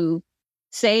dishonest to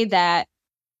say that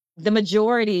the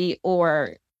majority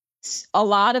or a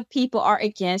lot of people are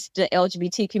against the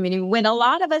LGBT community, when a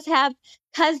lot of us have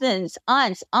cousins,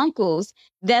 aunts, uncles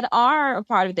that are a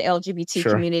part of the LGBT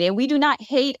community. And we do not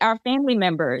hate our family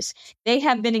members. They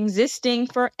have been existing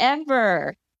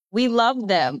forever. We love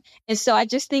them. And so I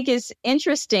just think it's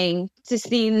interesting to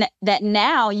see that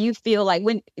now you feel like,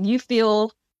 when you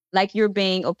feel like you're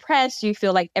being oppressed, you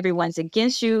feel like everyone's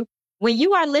against you, when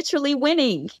you are literally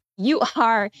winning. You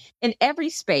are in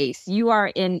every space. You are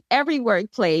in every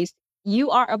workplace. You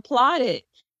are applauded.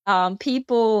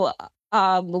 People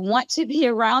want to be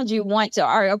around you,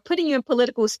 are putting you in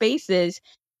political spaces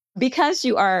because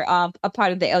you are a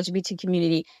part of the LGBT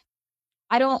community.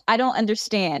 I don't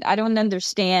understand. I don't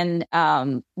understand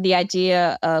the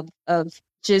idea of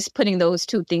just putting those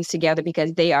two things together,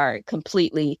 because they are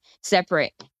completely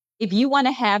separate. If you want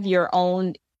to have your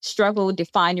own struggle,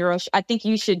 define your own, I think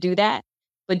you should do that,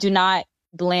 but do not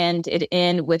blend it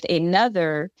in with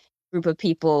another group of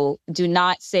people. Do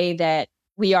not say that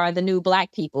we are the new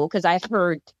Black people, because I've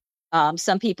heard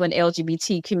some people in the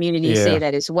LGBT community say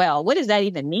that as well. What does that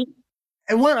even mean?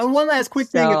 And one last quick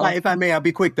thing, if I may, I'll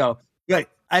be quick though. Like,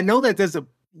 I know that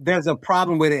there's a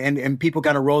problem with it, and people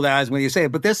kind of roll their eyes when you say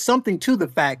it, but there's something to the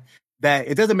fact that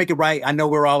it doesn't make it right. I know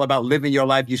we're all about living your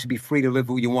life. You should be free to live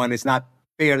who you want. It's not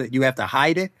fair that you have to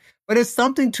hide it, but it's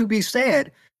something to be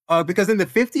said. Because in the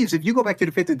 50s, if you go back to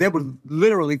the 50s, there were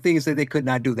literally things that they could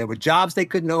not do. There were jobs they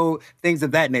couldn't know, things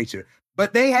of that nature.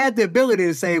 But they had the ability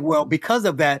to say, well, because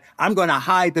of that, I'm going to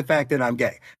hide the fact that I'm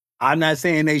gay. I'm not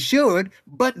saying they should,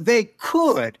 but they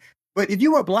could. But if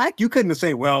you were Black, you couldn't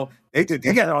say, well, they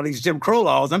got all these Jim Crow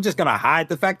laws. I'm just going to hide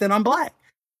the fact that I'm Black.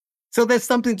 So there's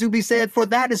something to be said for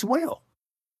that as well.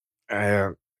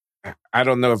 I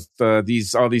don't know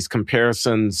if all these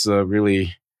comparisons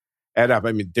really add up.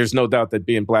 I mean, there's no doubt that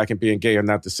being Black and being gay are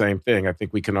not the same thing. I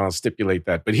think we can all stipulate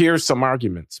that. But here's some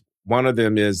arguments. One of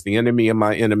them is the enemy of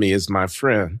my enemy is my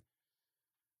friend,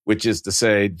 which is to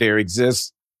say there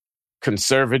exists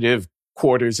conservative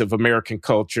quarters of American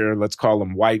culture. Let's call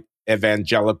them white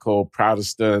evangelical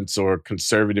Protestants or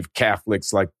conservative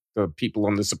Catholics, like the people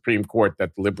on the Supreme Court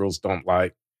that the liberals don't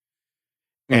like.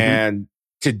 Mm-hmm. And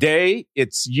today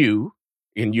it's you,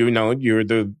 and you know, you're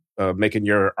the making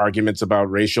your arguments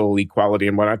about racial equality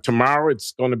and whatnot. Tomorrow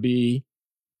it's going to be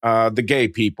the gay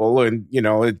people, and you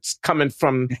know, it's coming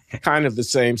from kind of the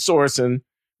same source, and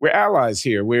we're allies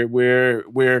here.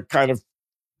 We're kind of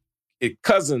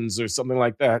cousins or something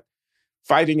like that,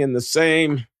 fighting in the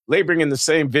same, laboring in the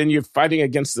same venue, fighting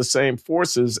against the same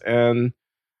forces, and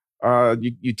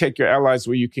you take your allies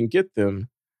where you can get them.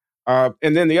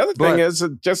 And then the other thing is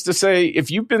just to say, if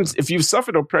you've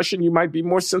suffered oppression, you might be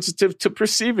more sensitive to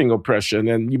perceiving oppression,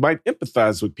 and you might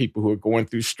empathize with people who are going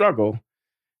through struggle,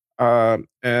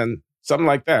 and something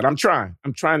like that. I'm trying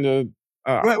to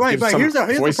right. Here's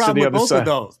the problem with both of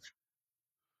those.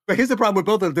 But here's the problem with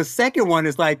both of them. The second one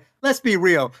is like, let's be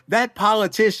real. That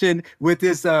politician with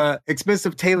this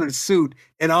expensive tailored suit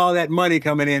and all that money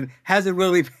coming in hasn't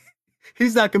really.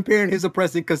 He's not comparing his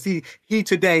oppression because he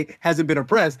today hasn't been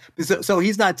oppressed. So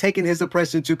he's not taking his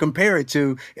oppression to compare it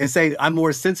to and say, I'm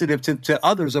more sensitive to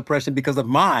others' oppression because of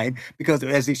mine, because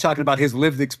as he's talking about his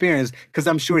lived experience, because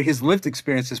I'm sure his lived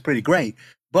experience is pretty great.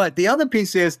 But the other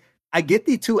piece is, I get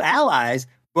the two allies,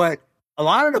 but a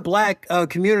lot of the Black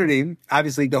community,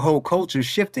 obviously the whole culture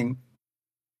shifting,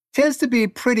 tends to be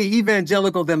pretty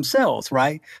evangelical themselves,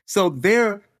 right? So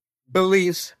their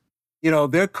beliefs,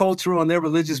 their cultural and their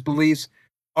religious beliefs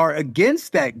are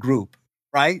against that group,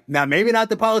 right? Now, maybe not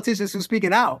the politicians who are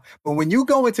speaking out, but when you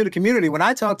go into the community, when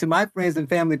I talk to my friends and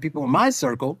family, people in my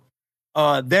circle,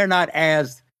 they're not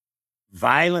as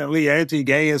violently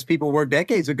anti-gay as people were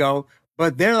decades ago,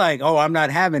 but they're like, oh, I'm not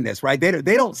having this, right? They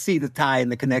don't see the tie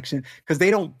and the connection because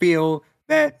they don't feel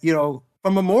that,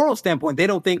 from a moral standpoint, they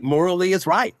don't think morally it's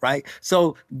right?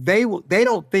 So they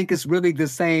don't think it's really the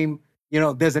same.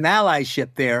 There's an allyship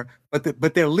there,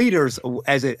 but their leaders,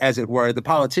 as it were, the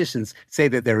politicians say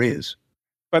that there is.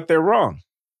 But they're wrong.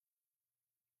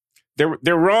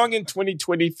 They're wrong in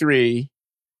 2023.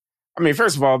 I mean,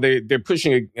 first of all, they're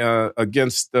pushing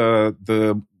against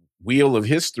the wheel of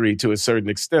history to a certain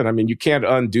extent. I mean, you can't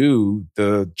undo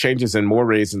the changes in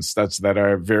mores and such that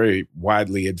are very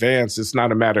widely advanced. It's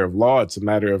not a matter of law. It's a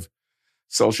matter of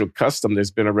social custom. There's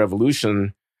been a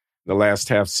revolution the last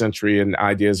half century in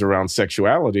ideas around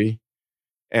sexuality.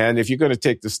 And if you're going to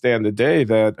take the stand today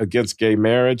that against gay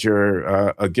marriage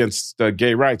or against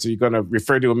gay rights, you're going to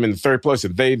refer to them in the third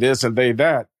person, they this and they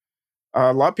that.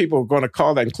 A lot of people are going to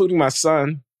call that, including my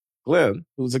son, Glenn,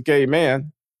 who's a gay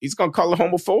man. He's going to call it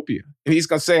homophobia. And he's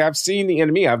going to say, I've seen the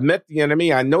enemy. I've met the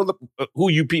enemy. I know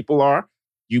who you people are,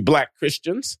 you Black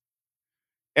Christians.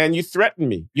 And you threaten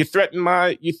me. You threaten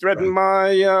my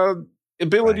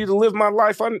ability to live my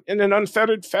life in an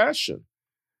unfettered fashion.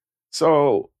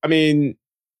 So, I mean,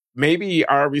 maybe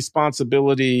our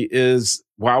responsibility is,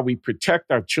 while we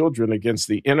protect our children against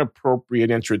the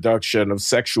inappropriate introduction of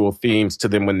sexual themes to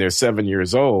them when they're 7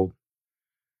 years old,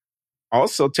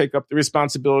 also take up the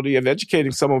responsibility of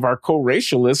educating some of our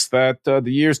co-racialists that the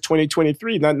year is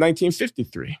 2023, not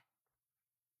 1953.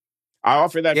 I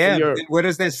offer that for your... Where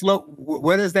does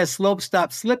that slope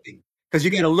stop slipping? Because you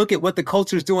got to look at what the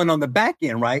culture is doing on the back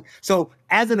end, right? So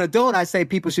as an adult, I say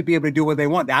people should be able to do what they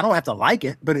want. I don't have to like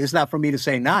it, but it's not for me to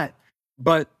say not.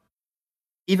 But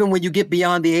even when you get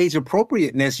beyond the age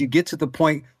appropriateness, you get to the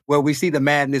point where we see the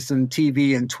madness in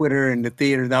TV and Twitter and the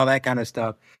theater and all that kind of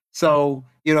stuff. So,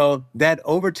 that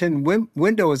Overton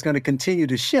window is going to continue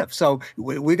to shift. So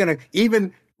we're going to,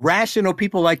 even rational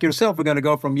people like yourself, are going to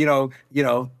go from,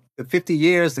 the 50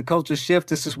 years, the culture shift,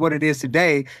 this is what it is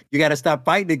today. You got to stop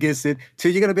fighting against it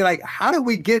till you're going to be like, how do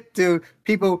we get to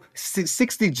people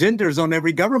 60 genders on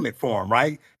every government form,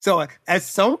 right? So at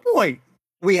some point,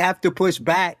 we have to push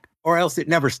back or else it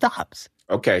never stops.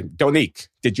 Okay. Donique,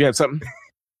 did you have something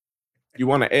you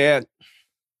want to add?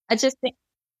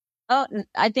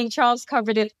 I think Charles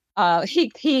covered it.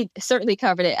 He certainly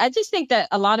covered it. I just think that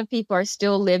a lot of people are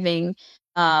still living.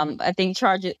 I think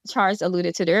Charles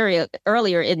alluded to the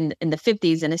earlier in the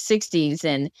 50s and the 60s,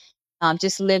 and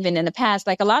just living in the past.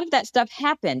 Like, a lot of that stuff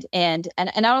happened, and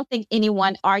I don't think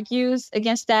anyone argues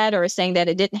against that or is saying that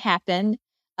it didn't happen.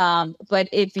 But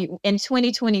if you in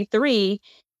 2023.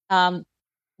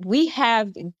 We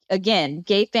have, again,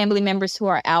 gay family members who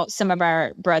are out. Some of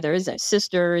our brothers or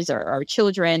sisters or our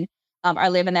children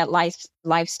are living that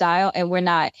lifestyle, and we're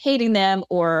not hating them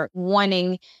or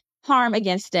wanting harm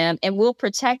against them, and we'll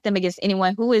protect them against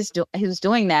anyone who's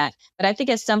doing that. But I think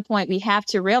at some point we have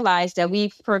to realize that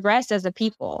we've progressed as a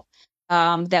people,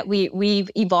 that we've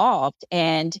evolved,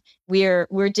 and we're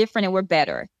different and we're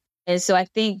better. And so I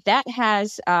think that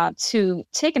has to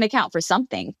take an account for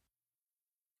something.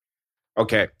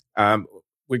 Okay.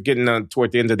 We're getting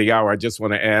toward the end of the hour. I just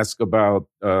want to ask about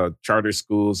charter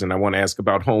schools, and I want to ask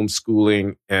about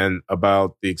homeschooling and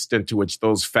about the extent to which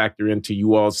those factor into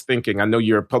you all's thinking. I know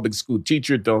you're a public school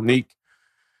teacher, Donique,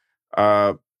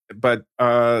 but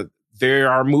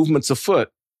there are movements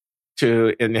afoot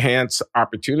to enhance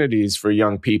opportunities for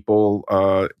young people.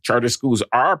 Charter schools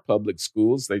are public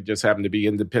schools. They just happen to be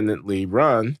independently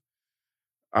run.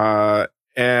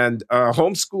 And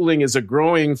homeschooling is a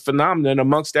growing phenomenon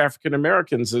amongst African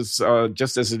Americans,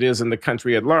 just as it is in the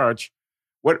country at large.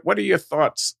 What are your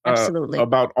thoughts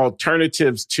about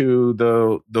alternatives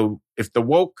to if the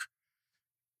woke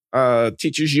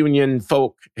teachers union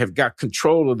folk have got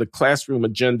control of the classroom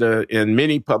agenda in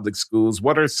many public schools?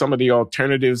 What are some of the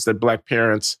alternatives that Black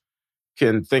parents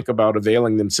can think about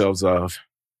availing themselves of?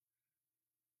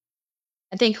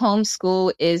 I think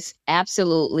homeschool is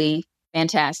absolutely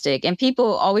fantastic. And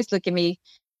people always look at me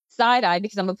side-eye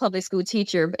because I'm a public school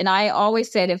teacher. And I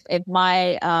always said if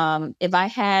I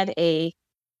had a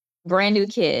brand new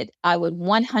kid, I would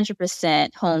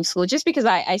 100% homeschool, just because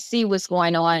I see what's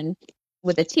going on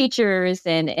with the teachers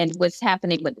and what's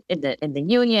happening in the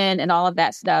union and all of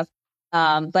that stuff.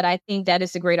 But I think that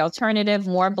is a great alternative.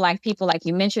 More Black people, like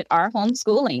you mentioned, are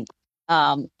homeschooling,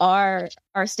 are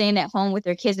staying at home with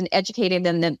their kids and educating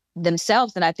them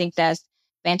themselves. And I think that's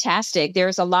fantastic.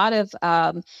 There's a lot of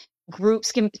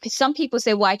groups. Some people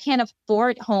say, well, I can't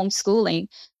afford homeschooling,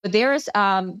 but there's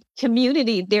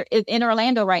community there in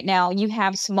Orlando right now. You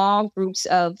have small groups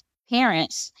of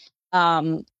parents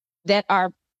that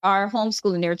are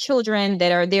homeschooling their children,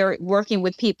 that are there working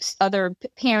with other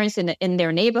parents in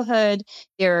their neighborhood.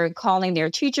 They're calling their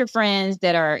teacher friends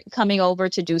that are coming over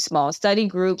to do small study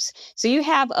groups. So you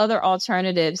have other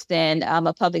alternatives than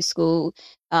a public school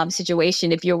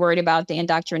situation if you're worried about the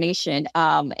indoctrination.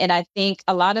 And I think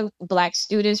a lot of Black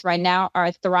students right now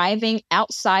are thriving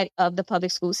outside of the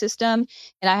public school system.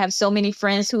 And I have so many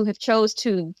friends who have chose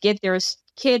to get their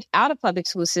kid out of public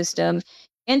school system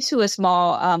into a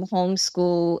small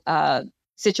homeschool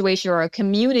situation or a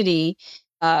community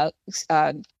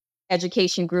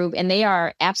education group. And they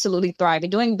are absolutely thriving,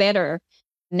 doing better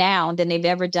now than they've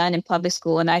ever done in public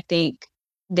school. And I think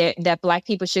that Black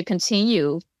people should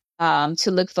continue to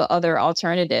look for other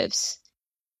alternatives.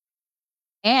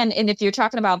 And if you're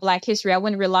talking about Black history, I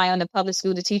wouldn't rely on the public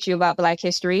school to teach you about Black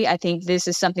history. I think this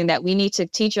is something that we need to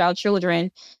teach our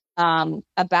children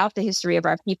about the history of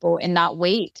our people, and not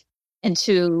wait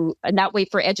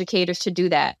for educators to do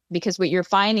that. Because what you're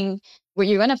going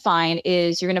to find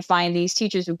these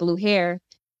teachers with blue hair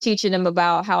teaching them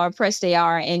about how oppressed they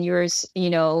are, and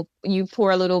you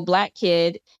poor little Black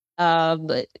kid,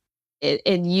 and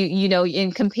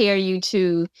compare you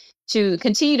to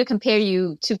continue to compare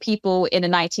you to people in the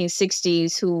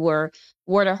 1960s who were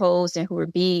water hosed and who were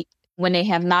beat when they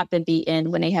have not been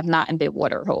beaten, when they have not been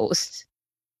water hosed.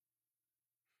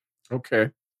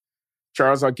 Okay.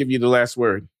 Charles, I'll give you the last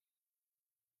word.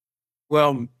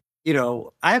 Well,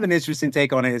 I have an interesting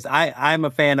take on it. I'm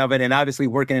a fan of it, and obviously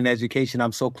working in education,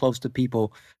 I'm so close to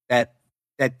people that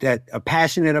are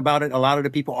passionate about it. A lot of the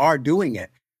people are doing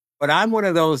it. But I'm one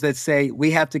of those that say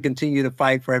we have to continue to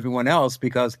fight for everyone else,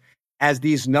 because as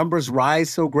these numbers rise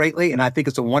so greatly, and I think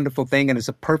it's a wonderful thing, and it's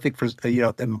a perfect for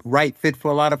the right fit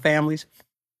for a lot of families,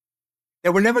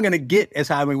 that we're never going to get as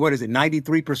high. I mean, what is it?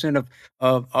 93%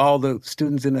 of all the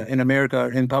students in America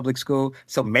are in public school.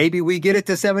 So maybe we get it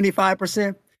to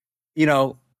 75%.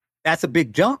 That's a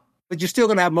big jump, but you're still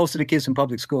going to have most of the kids in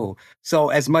public school. So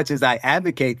as much as I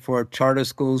advocate for charter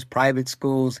schools, private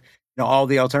schools, all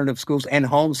the alternative schools and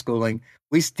homeschooling,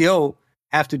 we still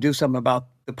have to do something about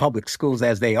the public schools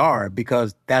as they are,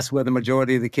 because that's where the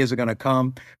majority of the kids are going to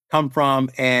come from.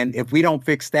 And if we don't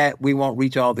fix that, we won't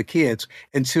reach all the kids.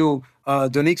 And to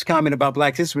Donique's comment about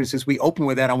Black history, since we open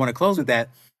with that, I want to close with that.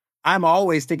 I'm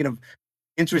always thinking of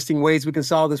interesting ways we can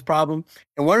solve this problem.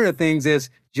 And one of the things is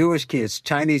Jewish kids,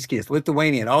 Chinese kids,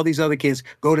 Lithuanian, all these other kids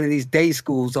go to these day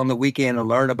schools on the weekend and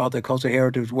learn about their cultural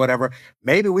heritage, whatever.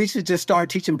 Maybe we should just start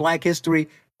teaching Black history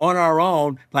on our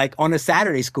own, like on a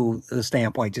Saturday school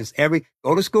standpoint. Just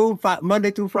go to school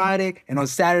Monday through Friday, and on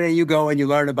Saturday you go and you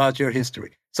learn about your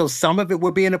history. So some of it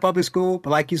will be in a public school, but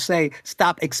like you say,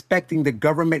 stop expecting the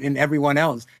government and everyone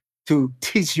else to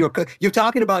teach you're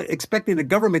talking about expecting the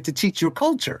government to teach your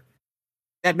culture.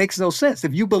 That makes no sense.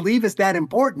 If you believe it's that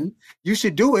important, you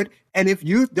should do it. And if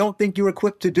you don't think you're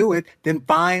equipped to do it, then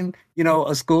find,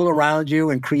 a school around you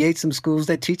and create some schools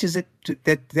that teaches it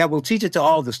that will teach it to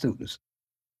all the students.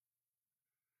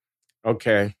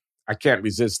 Okay. I can't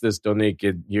resist this,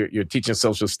 Donique. You're teaching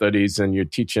social studies and you're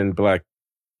teaching Black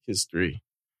history.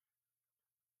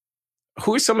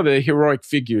 Who are some of the heroic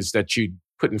figures that you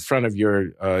put in front of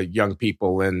your young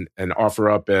people and offer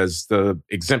up as the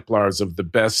exemplars of the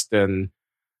best and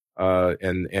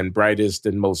brightest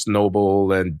and most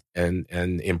noble and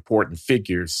important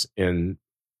figures in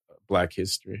Black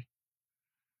history?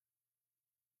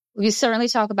 We certainly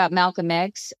talk about Malcolm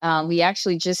X. We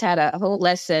actually just had a whole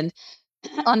lesson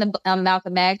on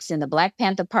Malcolm X and the Black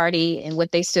Panther Party and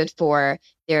what they stood for.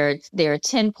 Their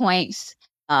 10 points,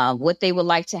 what they would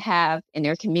like to have in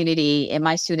their community. And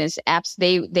my students,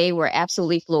 they were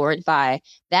absolutely floored by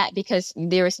that, because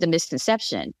there is the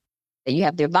misconception that you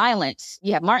have their violence.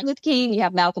 You have Martin Luther King, you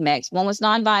have Malcolm X. One was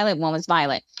nonviolent, one was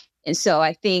violent. And so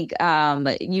I think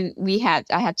I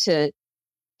had to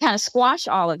kind of squash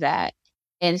all of that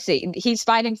and say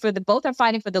both are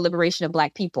fighting for the liberation of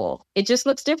Black people. It just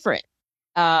looks different.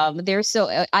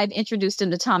 I've introduced them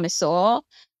to Thomas Sowell.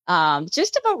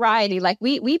 Just a variety. Like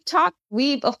we've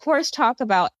of course talked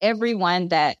about everyone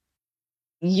that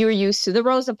you're used to, the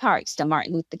Rosa Parks, the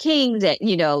Martin Luther King,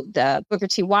 the Booker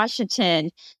T. Washington.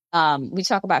 We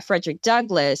talk about Frederick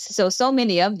Douglass. So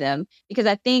many of them, because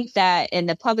I think that in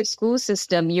the public school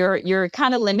system, you're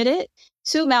kind of limited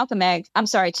to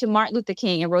to Martin Luther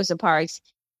King and Rosa Parks,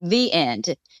 the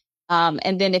end.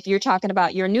 And then if you're talking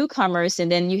about your newcomers,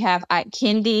 and then you have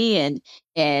Kendi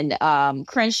and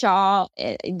Crenshaw,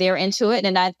 they're into it,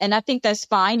 and I think that's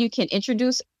fine. You can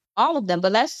introduce all of them,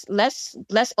 but let's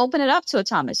open it up to a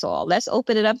Thomas Sowell. Let's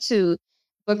open it up to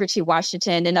Booker T.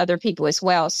 Washington and other people as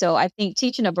well. So I think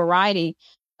teaching a variety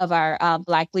of our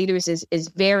Black leaders is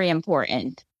very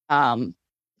important,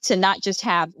 to not just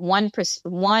have one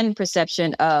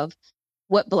perception of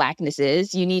what Blackness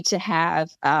is. You need to have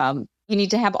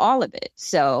all of it.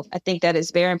 So I think that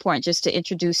is very important, just to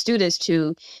introduce students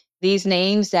to these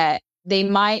names that they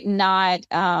might not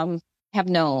have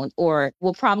known or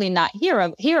will probably not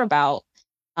hear about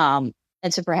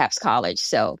until perhaps college.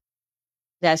 So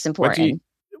that's important.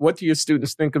 What do your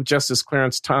students think of Justice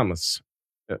Clarence Thomas?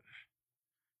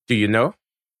 Do you know?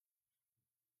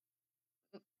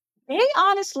 They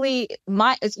honestly,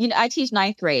 I teach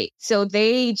ninth grade, so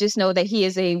they just know that he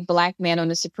is a Black man on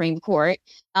the Supreme Court.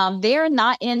 They're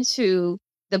not into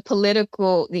the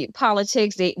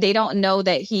politics. They don't know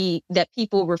that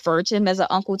people refer to him as an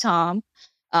Uncle Tom.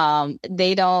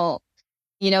 They don't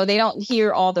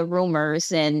hear all the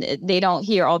rumors, and they don't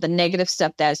hear all the negative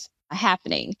stuff that's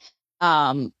happening.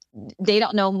 They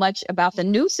don't know much about the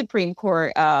new Supreme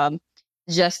Court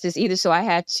justice either. So I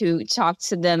had to talk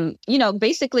to them,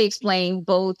 basically explain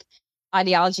both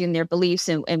ideology and their beliefs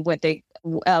and what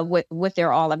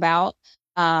they're all about.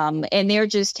 And they're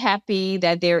just happy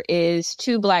that there is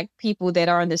 2 Black people that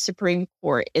are in the Supreme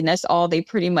Court, and that's all they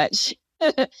pretty much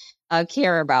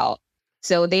care about.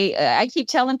 So I keep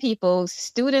telling people,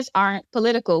 students aren't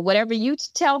political. Whatever you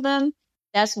tell them,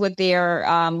 that's what they're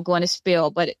going to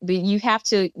spill. But you have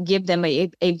to give them a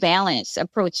balanced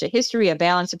approach to history, a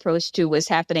balanced approach to what's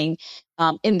happening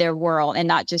in their world, and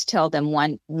not just tell them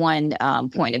one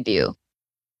point of view.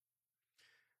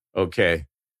 Okay.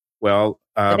 Well,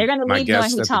 they're going to leave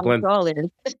knowing who Thomas Sowell is.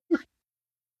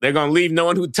 They're going to leave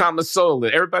knowing who Thomas Sowell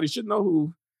is. Everybody should know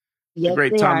who the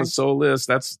great Thomas Sowell is.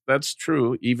 That's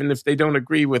true. Even if they don't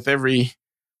agree with every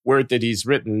word that he's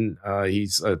written,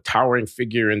 he's a towering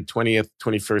figure in 20th,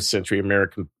 21st century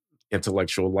American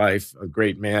intellectual life. A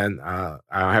great man. I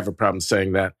don't have a problem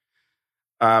saying that.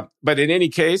 But in any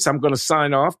case, I'm going to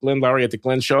sign off. Glenn Lowry at the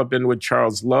Glenn Show. I've been with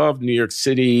Charles Love, New York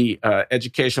City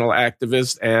educational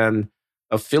activist and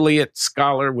affiliate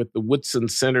scholar with the Woodson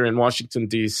Center in Washington,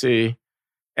 D.C.,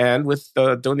 and with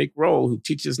Donique Rolle, who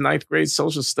teaches ninth grade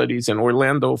social studies in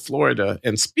Orlando, Florida,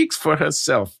 and speaks for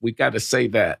herself. We got to say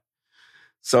that.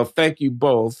 So thank you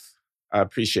both. I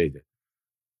appreciate it.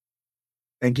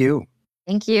 Thank you.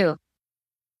 Thank you.